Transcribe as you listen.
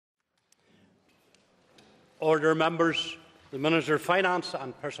Order, members. The Minister of Finance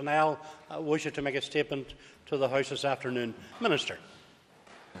and Personnel wishes to make a statement to the House this afternoon. Minister.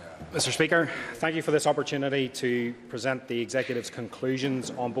 Mr Speaker, thank you for this opportunity to present the Executive's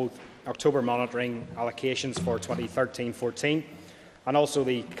conclusions on both October monitoring allocations for 2013-14 and also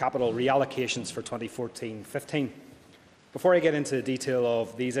the capital reallocations for 2014-15. Before I get into the detail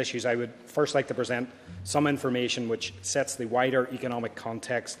of these issues, I would first like to present some information which sets the wider economic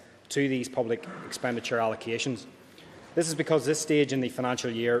context to these public expenditure allocations. This is because this stage in the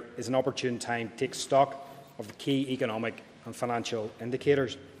financial year is an opportune time to take stock of the key economic and financial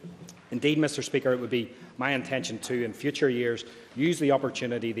indicators. Indeed, Mr Speaker, it would be my intention to, in future years, use the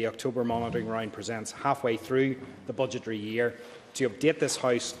opportunity the October monitoring round presents halfway through the budgetary year to update this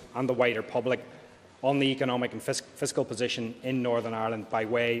House and the wider public on the economic and fiscal position in Northern Ireland by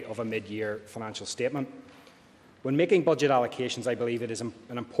way of a mid-year financial statement. When making budget allocations, I believe it is an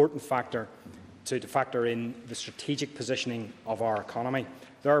important factor to factor in the strategic positioning of our economy,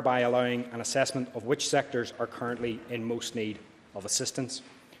 thereby allowing an assessment of which sectors are currently in most need of assistance.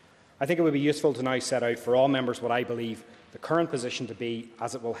 I think it would be useful to now set out for all members what I believe the current position to be,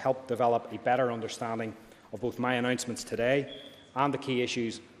 as it will help develop a better understanding of both my announcements today and the key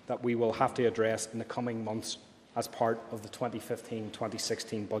issues that we will have to address in the coming months as part of the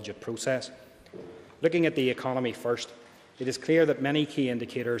 2015-2016 budget process. Looking at the economy first, it is clear that many key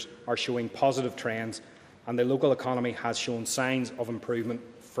indicators are showing positive trends, and the local economy has shown signs of improvement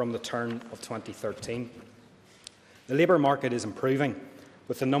from the turn of 2013. The labour market is improving,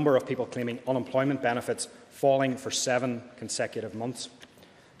 with the number of people claiming unemployment benefits falling for 7 consecutive months.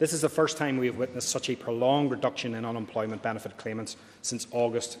 This is the first time we have witnessed such a prolonged reduction in unemployment benefit claimants since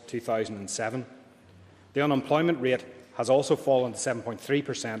August 2007. The unemployment rate has also fallen to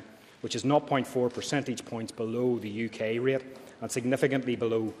 7.3%, which is 0.4 percentage points below the UK rate and significantly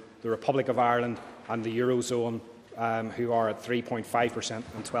below the Republic of Ireland and the Eurozone, who are at 3.5%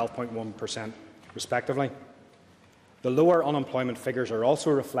 and 12.1% respectively. The lower unemployment figures are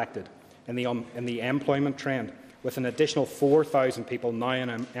also reflected in the employment trend, with an additional 4,000 people now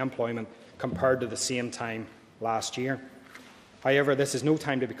in employment compared to the same time last year. However, this is no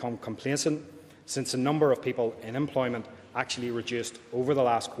time to become complacent, since the number of people in employment actually reduced over the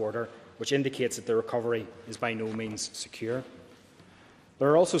last quarter, which indicates that the recovery is by no means secure. There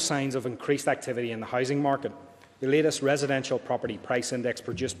are also signs of increased activity in the housing market. The latest residential property price index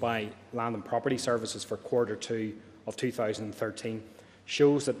produced by Land and Property Services for Q2 of 2013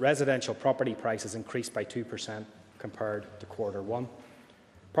 shows that residential property prices increased by 2% compared to Q1.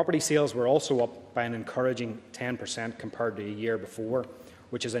 Property sales were also up by an encouraging 10% compared to a year before,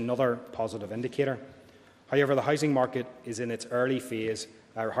 which is another positive indicator. However, the housing market is in its early phase.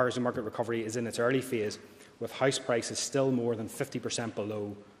 Our housing market recovery is in its early phase, with house prices still more than 50%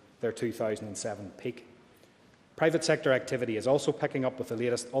 below their 2007 peak. Private sector activity is also picking up, with the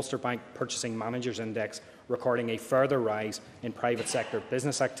latest Ulster Bank Purchasing Managers Index recording a further rise in private sector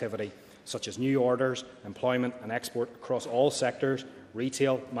business activity, such as new orders, employment and export across all sectors,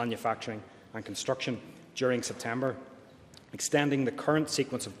 retail, manufacturing and construction, during September, extending the current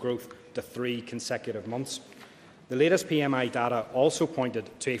sequence of growth to 3 consecutive months. The latest PMI data also pointed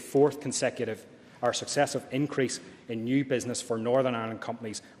to a 4th consecutive or successive increase in new business for Northern Ireland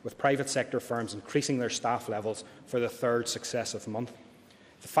companies, with private sector firms increasing their staff levels for the 3rd successive month.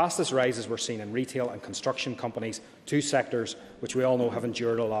 The fastest rises were seen in retail and construction companies, 2 sectors which we all know have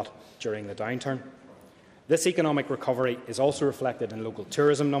endured a lot during the downturn. This economic recovery is also reflected in local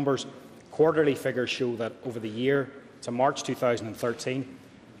tourism numbers. Quarterly figures show that over the year to March 2013,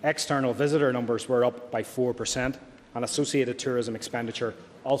 external visitor numbers were up by 4% and associated tourism expenditure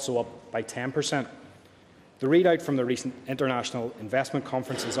also up by 10%. The readout from the recent International Investment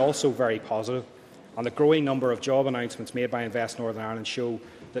Conference is also very positive, and the growing number of job announcements made by Invest Northern Ireland show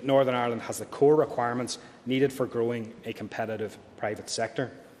that Northern Ireland has the core requirements needed for growing a competitive private sector.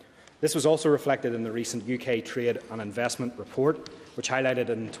 This was also reflected in the recent UK Trade and Investment Report, which highlighted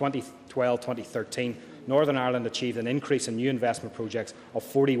in 2012-2013 Northern Ireland achieved an increase in new investment projects of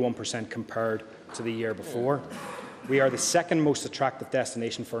 41% compared to the year before. We are the 2nd most attractive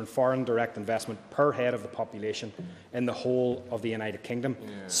destination for foreign direct investment per head of the population in the whole of the United Kingdom,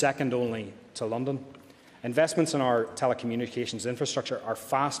 second only to London. Investments in our telecommunications infrastructure are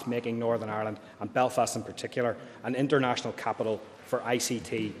fast making Northern Ireland, and Belfast in particular, an international capital for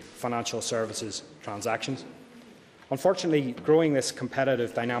ICT financial services transactions. Unfortunately, growing this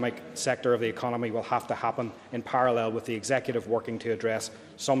competitive, dynamic sector of the economy will have to happen in parallel with the Executive working to address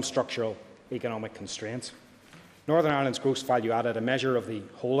some structural economic constraints. Northern Ireland's gross value added, a measure of the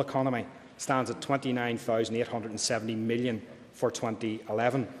whole economy, stands at €29,870 million for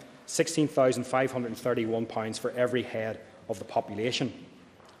 2011, £16,531 for every head of the population.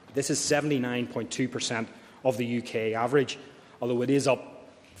 This is 79.2% of the UK average, although it is up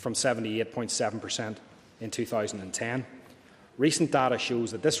from 78.7% in 2010. Recent data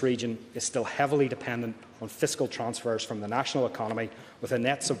shows that this region is still heavily dependent on fiscal transfers from the national economy, with a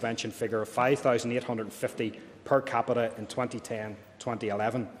net subvention figure of £5,850 per capita in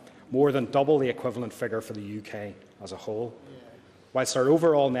 2010-2011, more than double the equivalent figure for the UK as a whole. Whilst our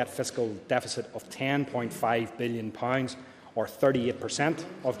overall net fiscal deficit of £10.5 billion, or 38%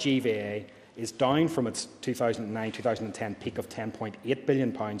 of GVA, is down from its 2009-2010 peak of £10.8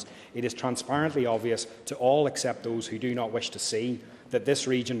 billion, it is transparently obvious to all except those who do not wish to see that this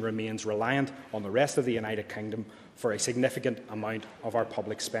region remains reliant on the rest of the United Kingdom for a significant amount of our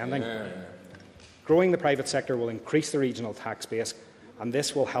public spending. Growing the private sector will increase the regional tax base, and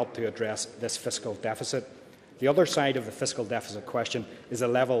this will help to address this fiscal deficit. The other side of the fiscal deficit question is the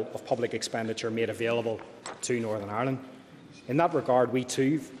level of public expenditure made available to Northern Ireland. In that regard, we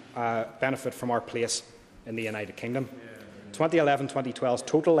too benefit from our place in the United Kingdom. 2011-2012's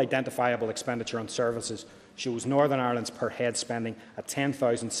total identifiable expenditure on services shows Northern Ireland's per head spending at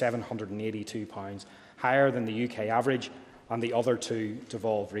 £10,782, higher than the UK average and the other two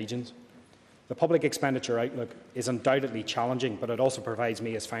devolved regions. The public expenditure outlook is undoubtedly challenging, but it also provides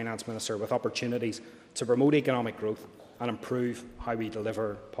me as Finance Minister with opportunities to promote economic growth and improve how we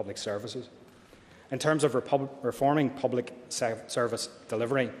deliver public services. In terms of reforming public service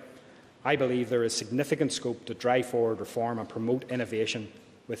delivery, I believe there is significant scope to drive forward reform and promote innovation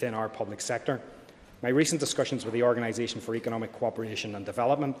within our public sector. My recent discussions with the Organisation for Economic Cooperation and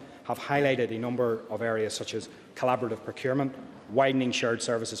Development have highlighted a number of areas such as collaborative procurement, widening shared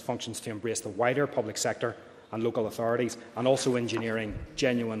services functions to embrace the wider public sector and local authorities, and also engineering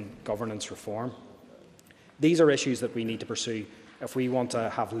genuine governance reform. These are issues that we need to pursue if we want to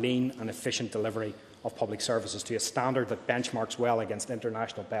have lean and efficient delivery of public services to a standard that benchmarks well against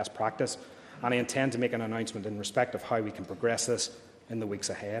international best practice, and I intend to make an announcement in respect of how we can progress this in the weeks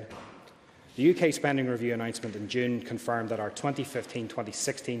ahead. The UK Spending Review announcement in June confirmed that our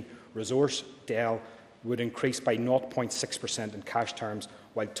 2015-2016 resource DEL would increase by 0.6% in cash terms,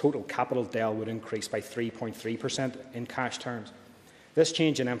 while total capital DEL would increase by 3.3% in cash terms. This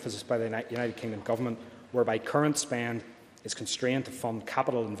change in emphasis by the United Kingdom Government, whereby current spend is constrained to fund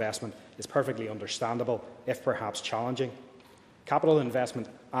capital investment, is perfectly understandable, if perhaps challenging. Capital investment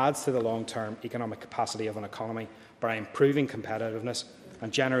adds to the long-term economic capacity of an economy by improving competitiveness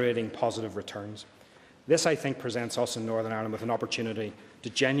and generating positive returns. This, I think, presents us in Northern Ireland with an opportunity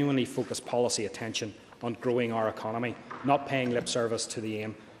to genuinely focus policy attention on growing our economy, not paying lip service to the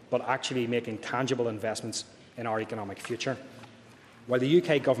aim, but actually making tangible investments in our economic future. While the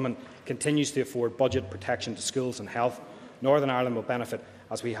UK Government continues to afford budget protection to schools and health, Northern Ireland will benefit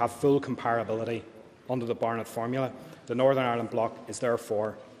as we have full comparability under the Barnett formula. The Northern Ireland bloc is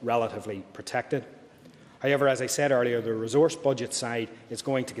therefore relatively protected. However, as I said earlier, the resource budget side is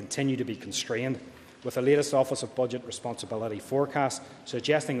going to continue to be constrained, with the latest Office of Budget Responsibility forecast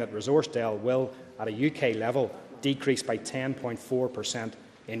suggesting that resource DEL will, at a UK level, decrease by 10.4%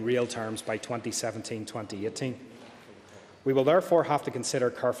 in real terms by 2017-2018. We will therefore have to consider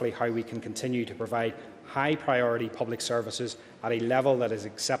carefully how we can continue to provide high-priority public services at a level that is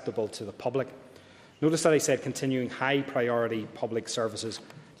acceptable to the public. Notice that I said continuing high-priority public services,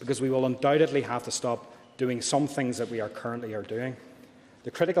 because we will undoubtedly have to stop doing some things that we currently are doing.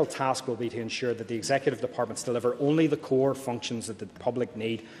 The critical task will be to ensure that the executive departments deliver only the core functions that the public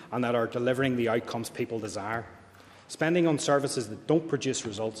need and that are delivering the outcomes people desire. Spending on services that don't produce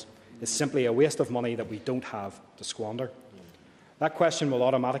results is simply a waste of money that we don't have to squander. That question will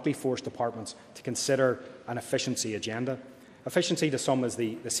automatically force departments to consider an efficiency agenda. Efficiency to some is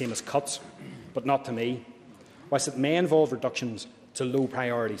the same as cuts, but not to me. Whilst it may involve reductions to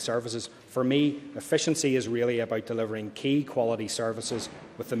low-priority services, for me, efficiency is really about delivering key quality services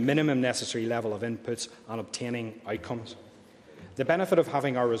with the minimum necessary level of inputs and obtaining outcomes. The benefit of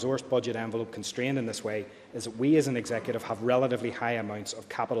having our resource budget envelope constrained in this way is that we as an executive have relatively high amounts of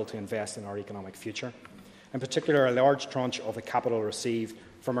capital to invest in our economic future. In particular, a large tranche of the capital received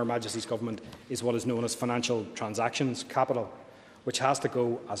from Her Majesty's Government is what is known as financial transactions capital, which has to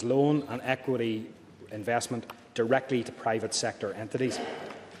go as loan and equity investment directly to private sector entities.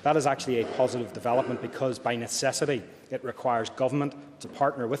 That is actually a positive development because, by necessity, it requires government to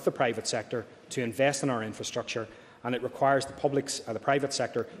partner with the private sector to invest in our infrastructure, and it requires the private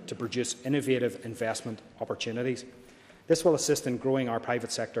sector to produce innovative investment opportunities. This will assist in growing our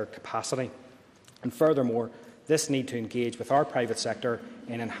private sector capacity. And furthermore, this need to engage with our private sector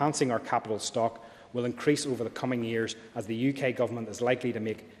in enhancing our capital stock will increase over the coming years as the UK Government is likely to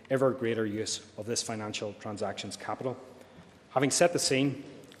make ever greater use of this financial transactions capital. Having set the scene,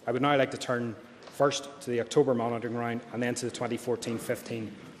 I would now like to turn first to the October monitoring round and then to the 2014-15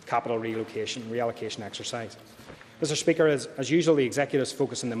 capital reallocation exercise. Mr Speaker, as usual, the Executive's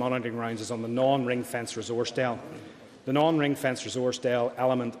focus in the monitoring rounds is on the non-ring-fenced resource DEL. The non-ring-fenced resource DEL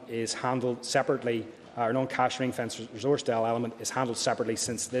element is handled separately. Our non-cash ring-fenced resource DEL element is handled separately,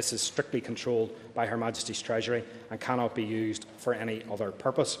 since this is strictly controlled by Her Majesty's Treasury and cannot be used for any other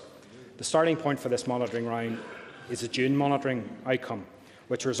purpose. The starting point for this monitoring round is a June monitoring outcome,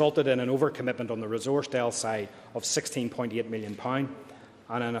 which resulted in an overcommitment on the resource DEL side of £16.8 million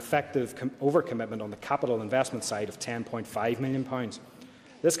and an effective overcommitment on the capital investment side of £10.5 million.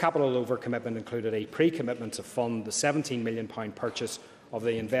 This capital overcommitment included a pre-commitment to fund the £17 million purchase of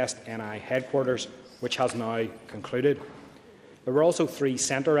the Invest NI headquarters, which has now concluded. There were also three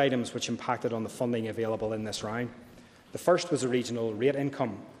centre items which impacted on the funding available in this round. The first was the regional rate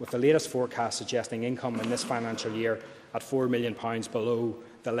income, with the latest forecast suggesting income in this financial year at £4 million below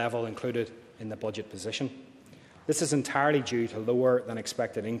the level included in the budget position. This is entirely due to lower than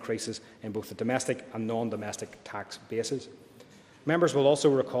expected increases in both the domestic and non-domestic tax bases. Members will also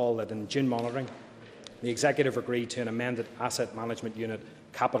recall that in June monitoring, the Executive agreed to an amended Asset Management Unit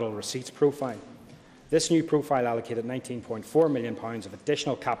capital receipts profile. This new profile allocated £19.4 million of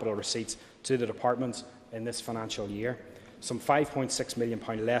additional capital receipts to the departments in this financial year, some £5.6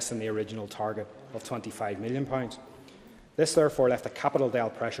 million less than the original target of £25 million. This therefore left a capital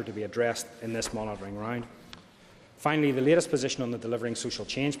DEL pressure to be addressed in this monitoring round. Finally, the latest position on the Delivering Social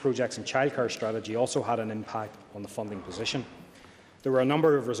Change projects and childcare strategy also had an impact on the funding position. There were a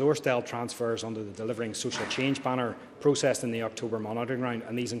number of resource DEL transfers under the Delivering Social Change banner processed in the October monitoring round,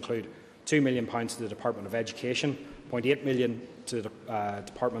 and these include £2 million to the Department of Education, £0.8 million to the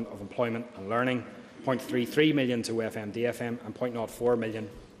Department of Employment and Learning, £0.33 million to FMDFM and £0.04 million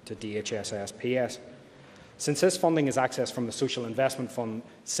to DHSS-PS. Since this funding is accessed from the Social Investment Fund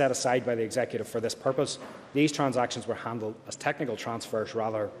set aside by the Executive for this purpose, these transactions were handled as technical transfers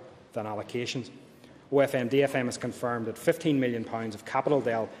rather than allocations. OFM-DFM has confirmed that £15 million of capital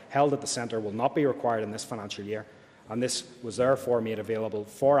DEL held at the centre will not be required in this financial year, and this was therefore made available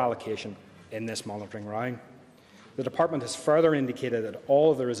for allocation in this monitoring round. The Department has further indicated that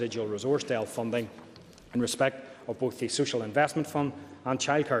all of the residual resource DEL funding in respect of both the Social Investment Fund and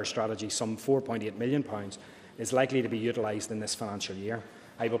childcare strategy, some £4.8 million, is likely to be utilised in this financial year.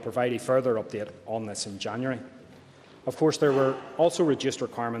 I will provide a further update on this in January. Of course, there were also reduced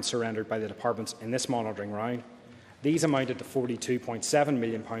requirements surrendered by the departments in this monitoring round. These amounted to £42.7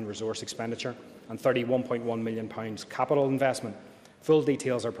 million resource expenditure and £31.1 million capital investment. Full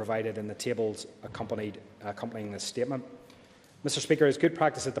details are provided in the tables accompanying this statement. Mr Speaker, it is good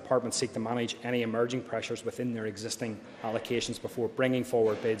practice that departments seek to manage any emerging pressures within their existing allocations before bringing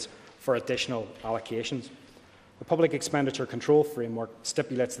forward bids for additional allocations. The Public Expenditure Control Framework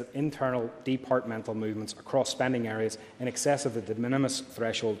stipulates that internal departmental movements across spending areas in excess of the de minimis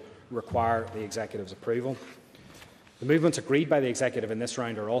threshold require the Executive's approval. The movements agreed by the Executive in this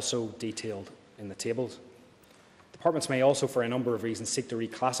round are also detailed in the tables. Departments may also, for a number of reasons, seek to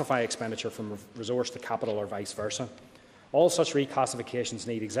reclassify expenditure from resource to capital or vice versa. All such reclassifications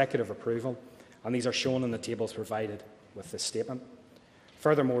need Executive approval, and these are shown in the tables provided with this statement.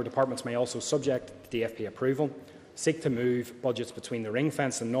 Furthermore, departments may also, subject to DFP approval, seek to move budgets between the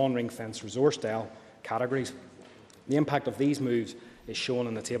ring-fenced and non-ring-fenced resource DEL categories. The impact of these moves is shown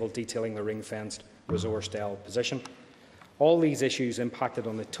in the table detailing the ring-fenced resource DEL position. All these issues impacted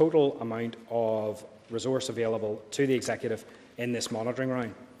on the total amount of resource available to the Executive in this monitoring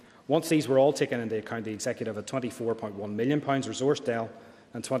round. Once these were all taken into account, the Executive had £24.1 million resource DEL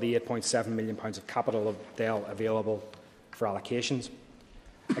and £28.7 million of capital DEL available for allocations.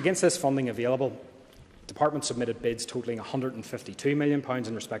 Against this funding available, departments submitted bids totalling £152 million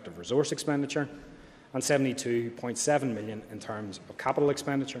in respect of resource expenditure and £72.7 million in terms of capital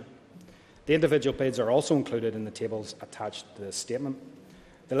expenditure. The individual bids are also included in the tables attached to this statement.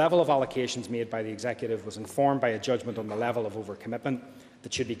 The level of allocations made by the Executive was informed by a judgment on the level of overcommitment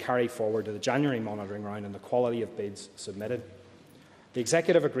that should be carried forward to the January monitoring round and the quality of bids submitted. The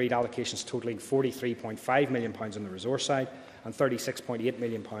Executive agreed allocations totalling £43.5 million on the resource side and £36.8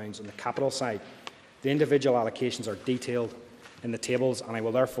 million on the capital side. The individual allocations are detailed in the tables, and I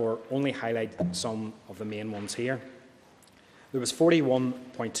will therefore only highlight some of the main ones here. There was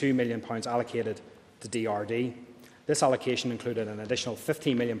 £41.2 million allocated to DRD. This allocation included an additional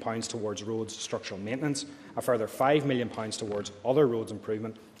 £15 million towards roads structural maintenance, a further £5 million towards other roads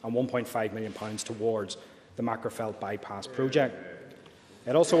improvement, and £1.5 million towards the Macrofelt bypass project.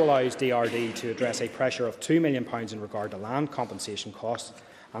 It also allows DRD to address a pressure of £2 million in regard to land compensation costs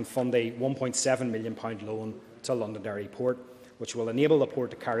and fund a £1.7 million loan to Londonderry Port, which will enable the port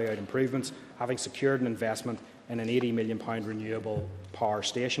to carry out improvements, having secured an investment in an £80 million renewable power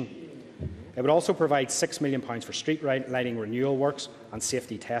station. It would also provide £6 million for street lighting renewal works and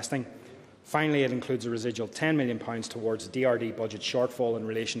safety testing. Finally, it includes a residual £10 million towards the DRD budget shortfall in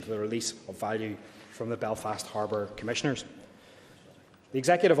relation to the release of value from the Belfast Harbour Commissioners. The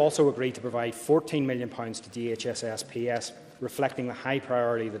Executive also agreed to provide £14 million to DHSSPS, reflecting the high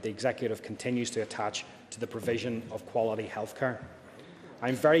priority that the Executive continues to attach to the provision of quality healthcare. I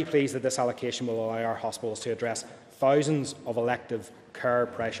am very pleased that this allocation will allow our hospitals to address thousands of elective care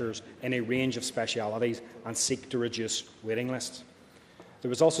pressures in a range of specialities and seek to reduce waiting lists. There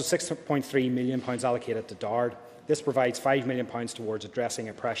was also £6.3 million allocated to DARD. This provides £5 million towards addressing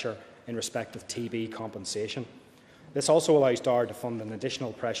a pressure in respect of TB compensation. This also allows DARD to fund an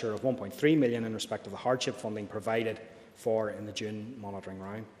additional pressure of £1.3 million in respect of the hardship funding provided for in the June monitoring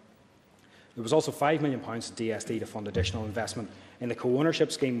round. There was also £5 million to DSD to fund additional investment in the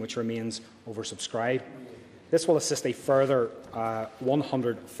co-ownership scheme, which remains oversubscribed. This will assist a further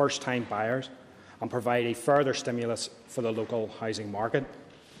 100 first-time buyers and provide a further stimulus for the local housing market.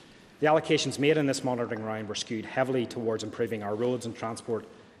 The allocations made in this monitoring round were skewed heavily towards improving our roads and transport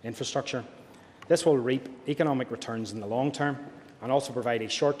infrastructure. This will reap economic returns in the long term and also provide a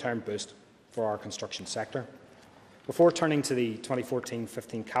short-term boost for our construction sector. Before turning to the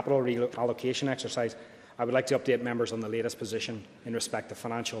 2014-15 capital reallocation exercise, I would like to update members on the latest position in respect of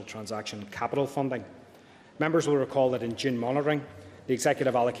financial transaction capital funding. Members will recall that in June monitoring, the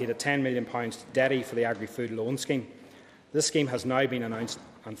Executive allocated £10 million to DETI for the Agri-Food Loan Scheme. This scheme has now been announced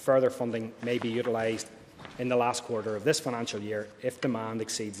and further funding may be utilised in the last quarter of this financial year if demand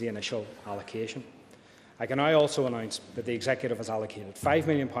exceeds the initial allocation. I can now also announce that the Executive has allocated £5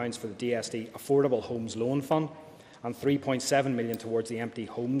 million for the DSD Affordable Homes Loan Fund and £3.7 million towards the Empty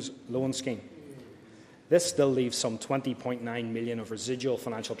Homes Loan Scheme. This still leaves some £20.9 million of residual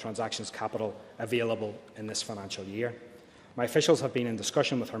financial transactions capital available in this financial year. My officials have been in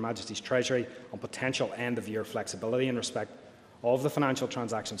discussion with Her Majesty's Treasury on potential end-of-year flexibility in respect of the financial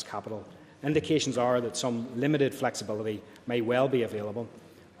transactions capital. Indications are that some limited flexibility may well be available,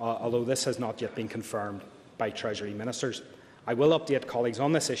 although this has not yet been confirmed by Treasury Ministers. I will update colleagues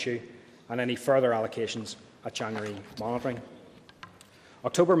on this issue and any further allocations at January monitoring.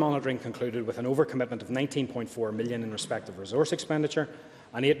 October monitoring concluded with an overcommitment of £19.4 million in respect of resource expenditure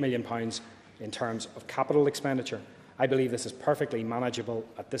and £8 million in terms of capital expenditure. I believe this is perfectly manageable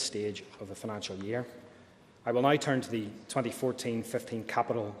at this stage of the financial year. I will now turn to the 2014-15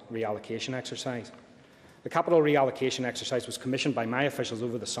 capital reallocation exercise. The capital reallocation exercise was commissioned by my officials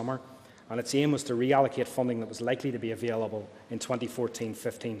over the summer, and its aim was to reallocate funding that was likely to be available in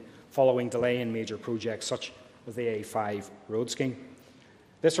 2014-15 following delay in major projects such as the A5 road scheme.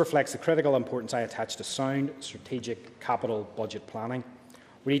 This reflects the critical importance I attach to sound, strategic capital budget planning.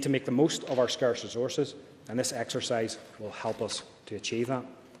 We need to make the most of our scarce resources, and this exercise will help us to achieve that.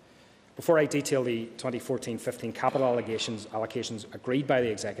 Before I detail the 2014-15 capital allocations agreed by the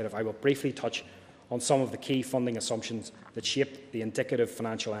Executive, I will briefly touch on some of the key funding assumptions that shaped the indicative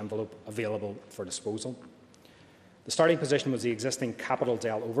financial envelope available for disposal. The starting position was the existing capital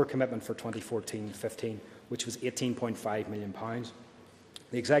DEL overcommitment for 2014-15, which was £18.5 million.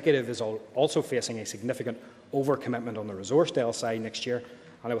 The Executive is also facing a significant overcommitment on the resource DEL side next year,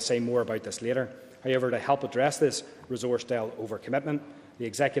 and I will say more about this later. However, to help address this resource DEL overcommitment, the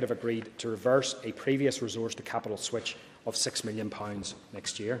Executive agreed to reverse a previous resource to capital switch of £6 million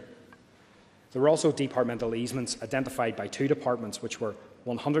next year. There were also departmental easements identified by two departments, which were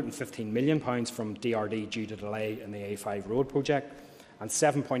 £115 million from DRD due to delay in the A5 road project and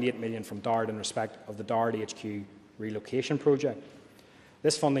 £7.8 million from DARD in respect of the DARD HQ relocation project.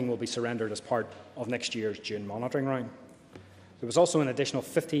 This funding will be surrendered as part of next year's June monitoring round. There was also an additional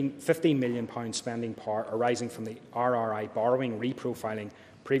 £15 million spending power arising from the RRI borrowing reprofiling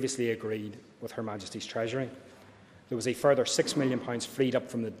previously agreed with Her Majesty's Treasury. There was a further £6 million freed up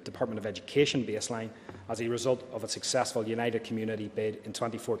from the Department of Education baseline as a result of a successful United Community bid in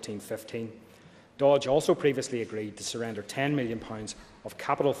 2014-15. Dodge also previously agreed to surrender £10 million of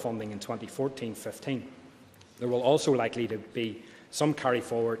capital funding in 2014-15. There will also likely to be some carry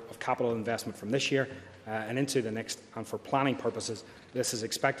forward of capital investment from this year and into the next, and for planning purposes, this is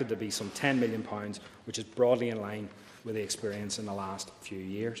expected to be some £10 million, which is broadly in line with the experience in the last few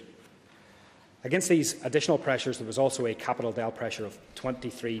years. Against these additional pressures, there was also a capital DEL pressure of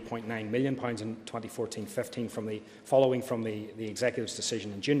 £23.9 million in 2014-15 following from the Executive's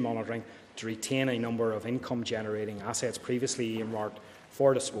decision in June monitoring to retain a number of income-generating assets previously earmarked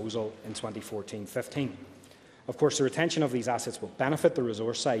for disposal in 2014-15. Of course, the retention of these assets will benefit the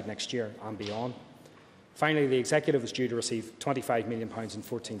resource side next year and beyond. Finally, the Executive is due to receive £25 million in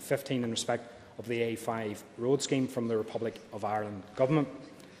 14-15 in respect of the A5 road scheme from the Republic of Ireland Government.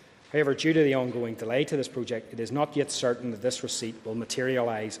 However, due to the ongoing delay to this project, it is not yet certain that this receipt will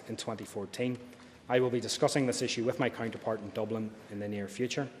materialise in 2014. I will be discussing this issue with my counterpart in Dublin in the near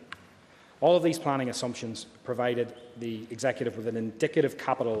future. All of these planning assumptions provided the Executive with an indicative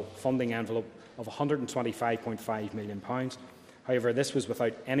capital funding envelope of £125.5 million. However, this was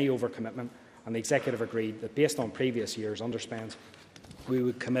without any overcommitment, and the Executive agreed that based on previous years' underspends, we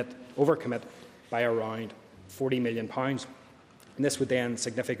would overcommit by around £40 million. And this would then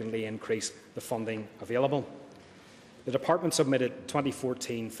significantly increase the funding available. The Department submitted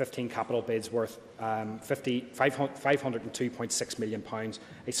 2014-15 capital bids worth £502.6 million.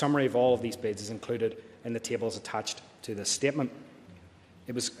 A summary of all of these bids is included in the tables attached to this statement.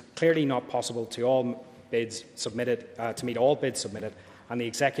 It was clearly not possible to meet all bids submitted, and the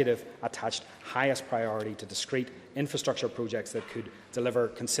Executive attached highest priority to discrete infrastructure projects that could deliver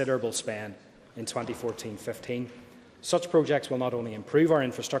considerable spend in 2014-15. Such projects will not only improve our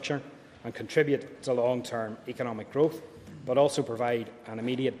infrastructure and contribute to long-term economic growth, but also provide an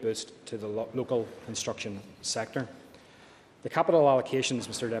immediate boost to the local construction sector. The capital allocations,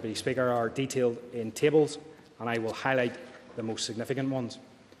 Mr Deputy Speaker, are detailed in tables, and I will highlight the most significant ones.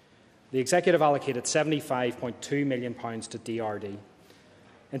 The Executive allocated £75.2 million to DRD.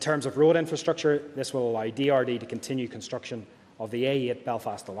 In terms of road infrastructure, this will allow DRD to continue construction of the A8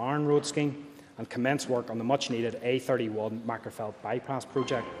 Belfast to Larne road scheme and commence work on the much-needed A31 Mackerfell bypass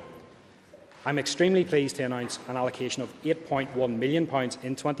project. I am extremely pleased to announce an allocation of £8.1 million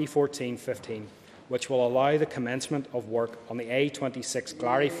in 2014-15, which will allow the commencement of work on the A26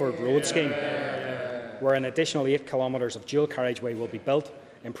 Glaryford road scheme, where an additional 8 kilometres of dual carriageway will be built,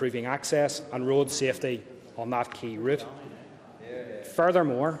 improving access and road safety on that key route.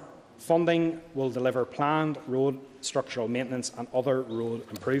 Furthermore, funding will deliver planned road structural maintenance and other road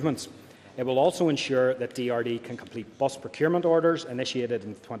improvements. It will also ensure that DRD can complete bus procurement orders initiated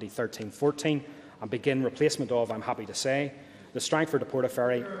in 2013-14 and begin replacement of, I'm happy to say, the Strangford to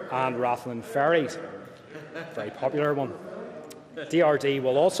Portaferry and Rathlin ferries. Very popular one. DRD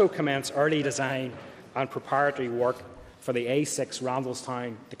will also commence early design and preparatory work for the A6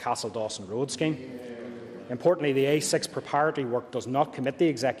 Randalstown to Castle Dawson road scheme. Importantly, the A6 preparatory work does not commit the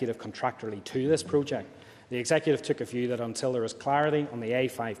Executive contractually to this project. The Executive took a view that until there is clarity on the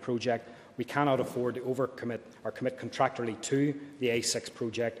A5 project, we cannot afford to overcommit or commit contractually to the A6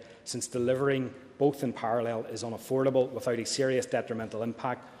 project, since delivering both in parallel is unaffordable without a serious detrimental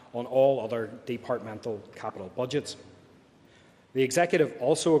impact on all other departmental capital budgets. The Executive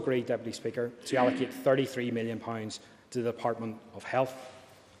also agreed, Deputy Speaker, to allocate £33 million to the Department of Health.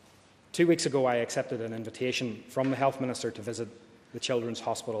 2 weeks ago, I accepted an invitation from the Health Minister to visit the Children's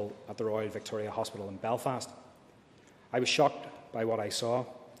Hospital at the Royal Victoria Hospital in Belfast. I was shocked by what I saw.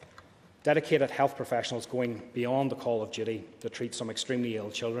 Dedicated health professionals going beyond the call of duty to treat some extremely ill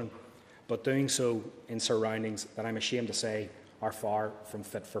children, but doing so in surroundings that I'm ashamed to say are far from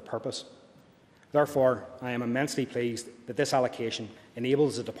fit for purpose. Therefore, I am immensely pleased that this allocation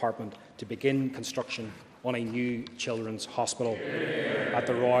enables the Department to begin construction on a new children's hospital at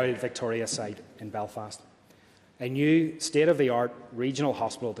the Royal Victoria site in Belfast. A new state-of-the-art regional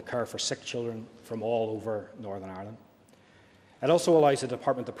hospital to care for sick children from all over Northern Ireland. It also allows the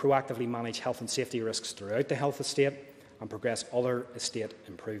Department to proactively manage health and safety risks throughout the health estate and progress other estate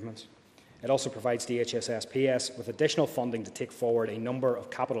improvements. It also provides DHSSPS with additional funding to take forward a number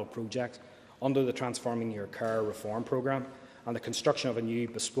of capital projects under the Transforming Your Care reform programme and the construction of a new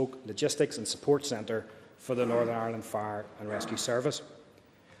bespoke logistics and support centre for the Northern Ireland Fire and Rescue Service.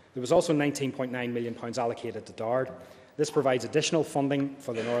 There was also £19.9 million allocated to DARD. This provides additional funding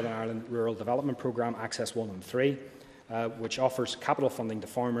for the Northern Ireland Rural Development Programme Access 1 and 3, which offers capital funding to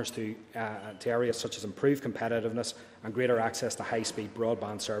farmers to areas such as improved competitiveness and greater access to high-speed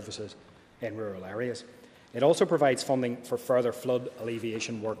broadband services in rural areas. It also provides funding for further flood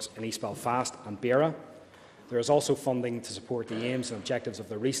alleviation works in East Belfast and Beara. There is also funding to support the aims and objectives of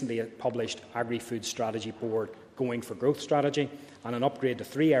the recently published Agri-Food Strategy Board Going for Growth strategy and an upgrade to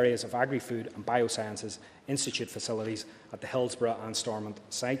 3 areas of Agri-Food and Biosciences Institute facilities at the Hillsborough and Stormont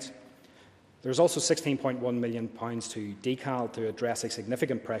sites. There is also £16.1 million to DECAL to address a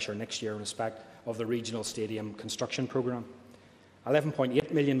significant pressure next year in respect of the regional stadium construction programme.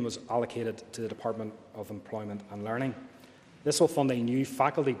 £11.8 million was allocated to the Department of Employment and Learning. This will fund a new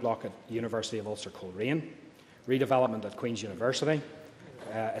faculty block at the University of Ulster Coleraine, redevelopment at Queen's University,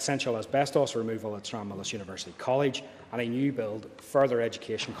 essential asbestos removal at Stranmillis University College, and a new build further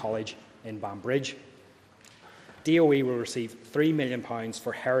education college in Banbridge. DOE will receive £3 million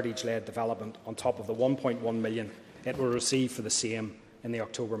for heritage-led development on top of the £1.1 million it will receive for the same in the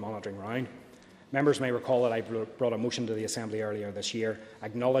October monitoring round. Members may recall that I brought a motion to the Assembly earlier this year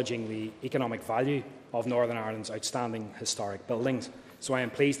acknowledging the economic value of Northern Ireland's outstanding historic buildings. So I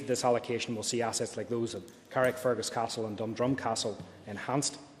am pleased that this allocation will see assets like those at Carrickfergus Castle and Dundrum Castle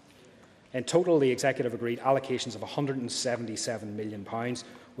enhanced. In total, the Executive agreed allocations of £177 million,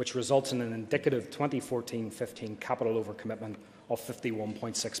 which results in an indicative 2014-15 capital overcommitment of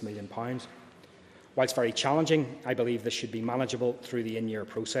 £51.6 million. Whilst very challenging, I believe this should be manageable through the in-year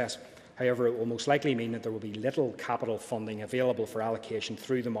process. However, it will most likely mean that there will be little capital funding available for allocation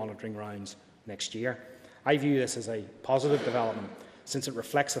through the monitoring rounds next year. I view this as a positive development, since it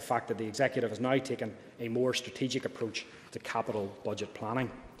reflects the fact that the Executive has now taken a more strategic approach to capital budget planning.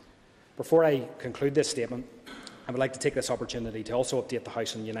 Before I conclude this statement, I would like to take this opportunity to also update the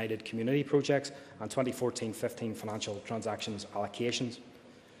House on United Community projects and 2014-15 financial transactions allocations.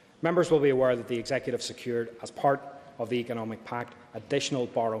 Members will be aware that the Executive secured, as part of the Economic Pact, additional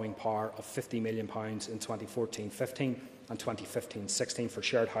borrowing power of £50 million in 2014-15 and 2015-16 for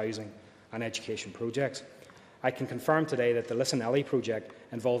shared housing and education projects. I can confirm today that the Lissanelli project,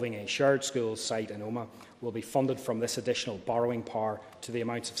 involving a shared schools site in Omagh, will be funded from this additional borrowing power to the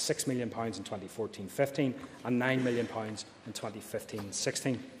amounts of £6 million in 2014-15 and £9 million in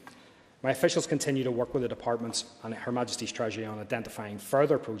 2015-16. My officials continue to work with the departments and Her Majesty's Treasury on identifying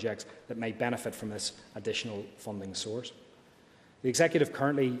further projects that may benefit from this additional funding source. The Executive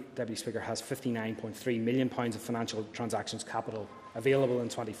currently, Deputy Speaker, has £59.3 million of financial transactions capital available in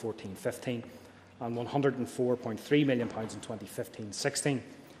 2014-15 and £104.3 million in 2015-16.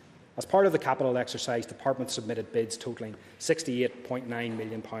 As part of the capital exercise, departments submitted bids totalling £68.9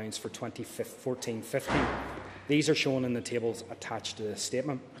 million for 2014-15. These are shown in the tables attached to this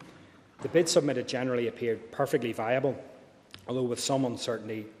statement. The bids submitted generally appeared perfectly viable, although with some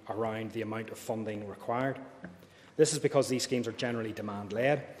uncertainty around the amount of funding required. This is because these schemes are generally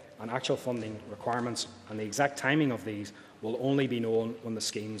demand-led, and actual funding requirements and the exact timing of these will only be known when the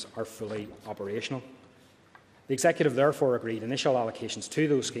schemes are fully operational. The Executive therefore agreed initial allocations to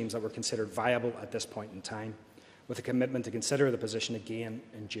those schemes that were considered viable at this point in time, with a commitment to consider the position again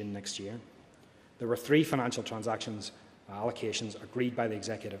in June next year. There were 3 financial transactions allocations agreed by the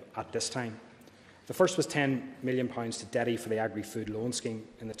Executive at this time. The first was £10 million to Derry for the Agri-Food Loan Scheme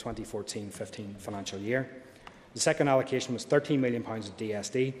in the 2014-15 financial year. The second allocation was £13 million to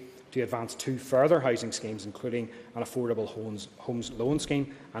DSD to advance 2 further housing schemes, including an affordable homes loan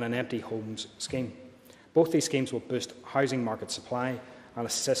scheme and an empty homes scheme. Both these schemes will boost housing market supply and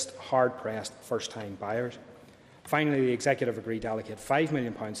assist hard-pressed first-time buyers. Finally, the Executive agreed to allocate £5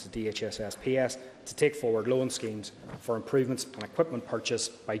 million to DHSSPS to take forward loan schemes for improvements and equipment purchase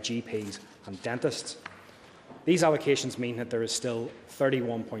by GPs and dentists. These allocations mean that there is still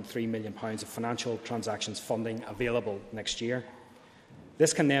 £31.3 million of financial transactions funding available next year.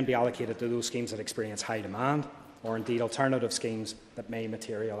 This can then be allocated to those schemes that experience high demand, or indeed alternative schemes that may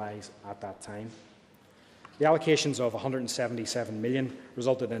materialise at that time. The allocations of £177 million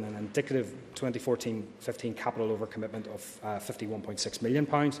resulted in an indicative 2014-15 capital overcommitment of £51.6 million.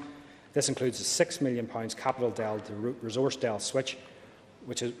 This includes a £6 million capital DEL to resource DEL switch,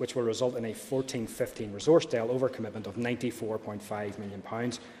 which will result in a 14-15 resource DEL overcommitment of £94.5 million.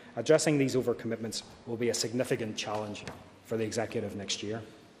 Addressing these overcommitments will be a significant challenge for the Executive next year.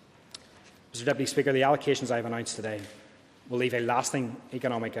 Mr Deputy Speaker, the allocations I have announced today will leave a lasting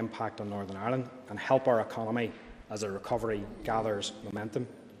economic impact on Northern Ireland and help our economy as the recovery gathers momentum.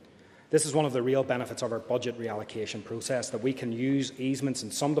 This is one of the real benefits of our budget reallocation process, that we can use easements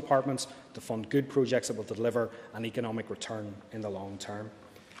in some departments to fund good projects that will deliver an economic return in the long term.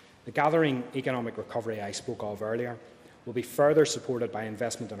 The gathering economic recovery I spoke of earlier will be further supported by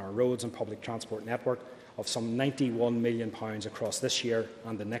investment in our roads and public transport network of some £91 million across this year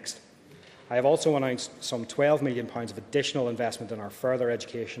and the next. I have also announced some £12 million of additional investment in our further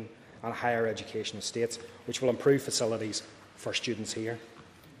education and higher education estates, which will improve facilities for students here.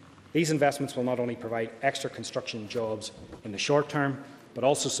 These investments will not only provide extra construction jobs in the short term, but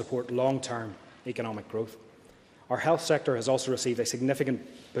also support long-term economic growth. Our health sector has also received a significant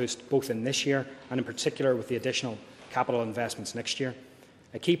boost both in this year and in particular with the additional capital investments next year.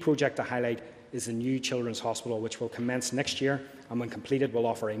 A key project to highlight is the new Children's Hospital, which will commence next year and when completed will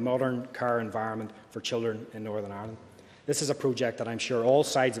offer a modern care environment for children in Northern Ireland. This is a project that I'm sure all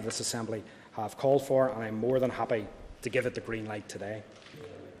sides of this Assembly have called for, and I'm more than happy to give it the green light today.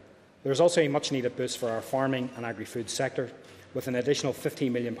 There is also a much needed boost for our farming and agri-food sector, with an additional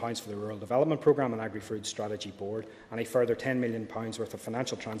 £15 million for the Rural Development Programme and Agri-Food Strategy Board, and a further £10 million worth of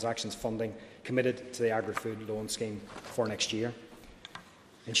financial transactions funding committed to the Agri-Food Loan Scheme for next year.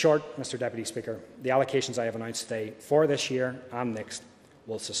 In short, Mr Deputy Speaker, the allocations I have announced today for this year and next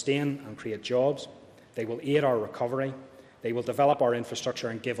will sustain and create jobs, they will aid our recovery, they will develop our infrastructure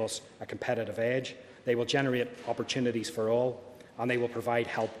and give us a competitive edge, they will generate opportunities for all, and they will provide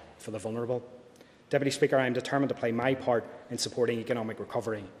help for the vulnerable. Deputy Speaker, I am determined to play my part in supporting economic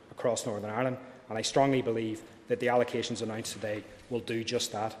recovery across Northern Ireland, and I strongly believe that the allocations announced today will do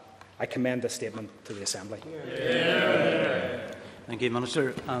just that. I commend this statement to the Assembly. Thank you,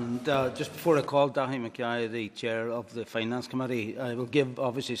 Minister. And just before I call Daithí Mackay, the Chair of the Finance Committee, I will give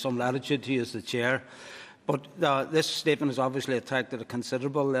obviously some latitude to you as the Chair. But this statement has obviously attracted a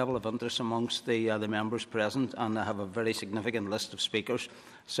considerable level of interest amongst the members present, and I have a very significant list of speakers.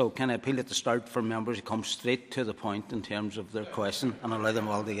 So can I appeal at the start for members to come straight to the point in terms of their question and allow them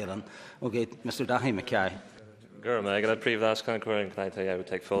all to get in? Okay, Mr Daithí Mackay. Can I tell you I would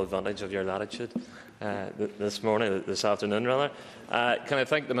take full advantage of your latitude this afternoon rather. Can I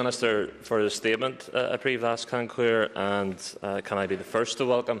thank the Minister for his statement, and can I be the first to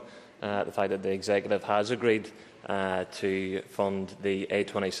welcome the fact that the Executive has agreed to fund the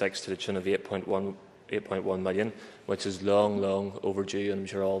A26 to the tune of 8.1 million, which is long overdue, and I'm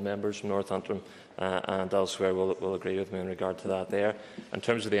sure all members from North Antrim and elsewhere will agree with me in regard to that there. In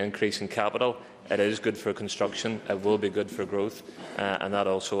terms of the increase in capital, it is good for construction, it will be good for growth, and that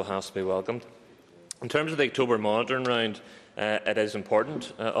also has to be welcomed. In terms of the October monitoring round, it is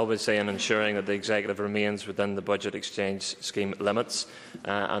important, obviously, in ensuring that the Executive remains within the budget exchange scheme limits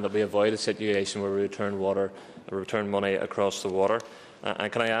and that we avoid a situation where we return money across the water.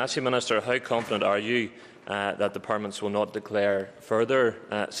 And can I ask you, Minister, how confident are you that departments will not declare further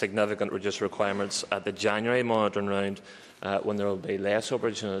significant reduced requirements at the January monitoring round when there will be less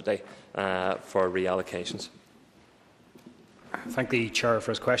opportunity for reallocations? Thank the Chair for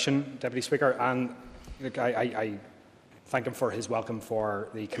his question, Deputy Speaker, and I thank him for his welcome for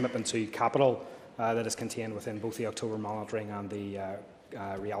the commitment to capital that is contained within both the October monitoring and the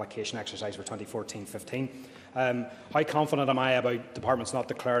reallocation exercise for 2014-15. How confident am I about departments not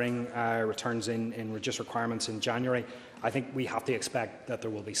declaring returns in reduced requirements in January? I think we have to expect that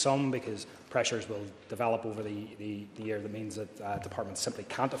there will be some, because pressures will develop over the year that means that departments simply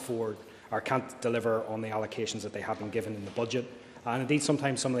can't afford or can't deliver on the allocations that they have been given in the budget. And indeed,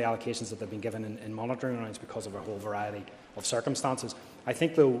 sometimes some of the allocations that they've been given in monitoring rounds because of a whole variety of circumstances. I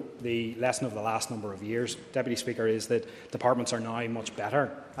think, though, the lesson of the last number of years, Deputy Speaker, is that departments are now much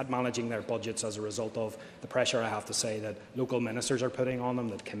better at managing their budgets as a result of the pressure, I have to say, that local ministers are putting on them,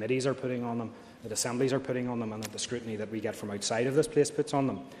 that committees are putting on them, that assemblies are putting on them, and that the scrutiny that we get from outside of this place puts on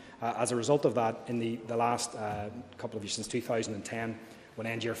them. As a result of that, in the last couple of years, since 2010, when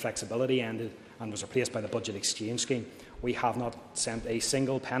end-year flexibility ended and was replaced by the budget exchange scheme, we have not sent a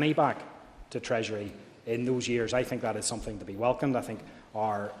single penny back to Treasury in those years. I think that is something to be welcomed. I think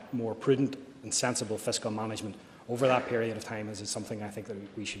our more prudent and sensible fiscal management over that period of time is something I think that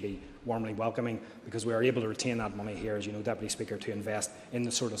we should be warmly welcoming, because we are able to retain that money here, as you know, Deputy Speaker, to invest in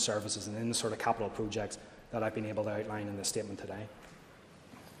the sort of services and in the sort of capital projects that I've been able to outline in this statement today.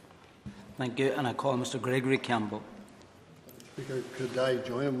 Thank you. And I call Mr Gregory Campbell. Speaker, could I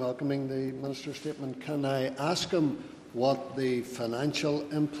join in welcoming the Minister's statement? Can I ask him what the financial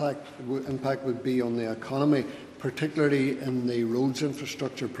impact would be on the economy, particularly in the roads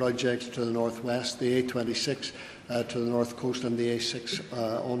infrastructure projects to the north west, the A26 to the north coast and the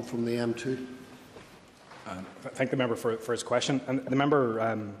A6 on from the M2? Thank the member for his question. And the member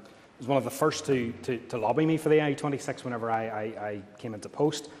was one of the first to lobby me for the A26 whenever I came into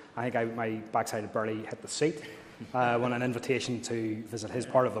post. I think my backside had barely hit the seat when an invitation to visit his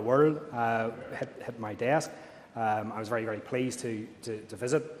part of the world hit my desk. I was very pleased to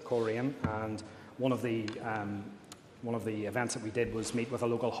visit Coleraine, and one of the events that we did was meet with a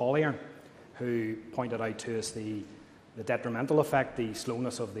local haulier who pointed out to us the detrimental effect the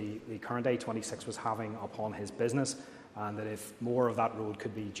slowness of the current A26 was having upon his business, and that if more of that road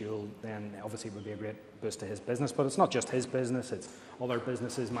could be dual, then obviously it would be a great boost to his business. But it's not just his business, it's other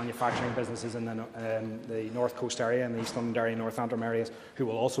businesses, manufacturing businesses in the North Coast area and the East Londonderry and North Antrim areas who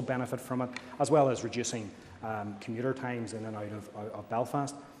will also benefit from it, as well as reducing commuter times in and out of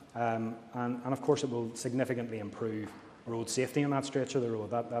Belfast. And of course it will significantly improve road safety on that stretch of the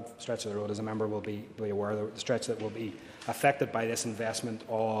road. That stretch of the road, as a member will be aware, the stretch that will be affected by this investment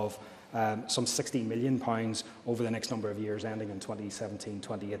of some £60 million over the next number of years, ending in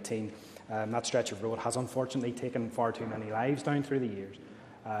 2017-2018. That stretch of road has unfortunately taken far too many lives down through the years.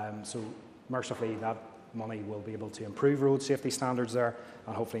 So mercifully that money will be able to improve road safety standards there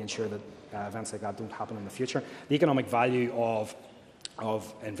and hopefully ensure that events like that don't happen in the future. The economic value of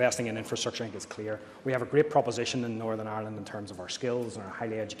investing in infrastructure, I think, is clear. We have a great proposition in Northern Ireland in terms of our skills and our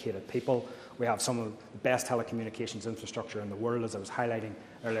highly educated people. We have some of the best telecommunications infrastructure in the world, as I was highlighting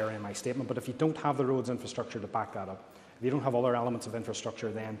earlier in my statement. But if you don't have the roads infrastructure to back that up, if you don't have other elements of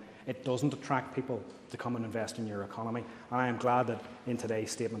infrastructure, then it doesn't attract people to come and invest in your economy. And I am glad that in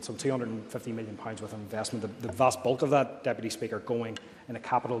today's statement, some £250 million worth of investment, the vast bulk of that, Deputy Speaker, going in a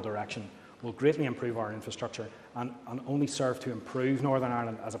capital direction, will greatly improve our infrastructure and only serve to improve Northern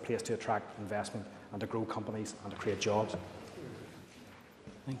Ireland as a place to attract investment and to grow companies and to create jobs.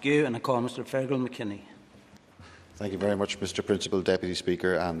 Thank you. And I call Mr. Fergal McKinney. Thank you very much, Mr. Principal Deputy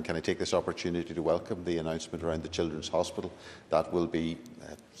Speaker. And can I take this opportunity to welcome the announcement around the Children's Hospital? That will be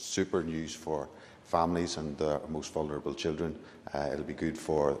super news for families and the most vulnerable children. It will be good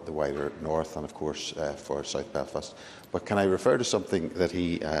for the wider North and, of course, for South Belfast. But can I refer to something that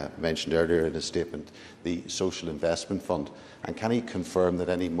he mentioned earlier in his statement, the Social Investment Fund? And can he confirm that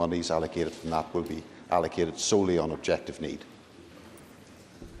any monies allocated from that will be allocated solely on objective need?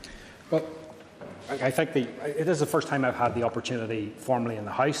 Well, I think it is the first time I've had the opportunity formally in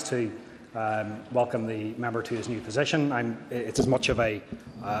the House to welcome the member to his new position. It's as much of an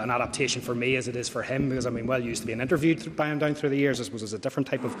adaptation for me as it is for him, because I've been well used to being interviewed by him down through the years. I suppose it's a different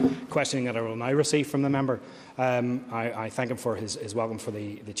type of questioning that I will now receive from the member. I thank him for his welcome for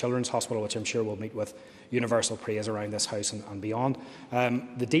the Children's Hospital, which I'm sure will meet with universal praise around this House and beyond.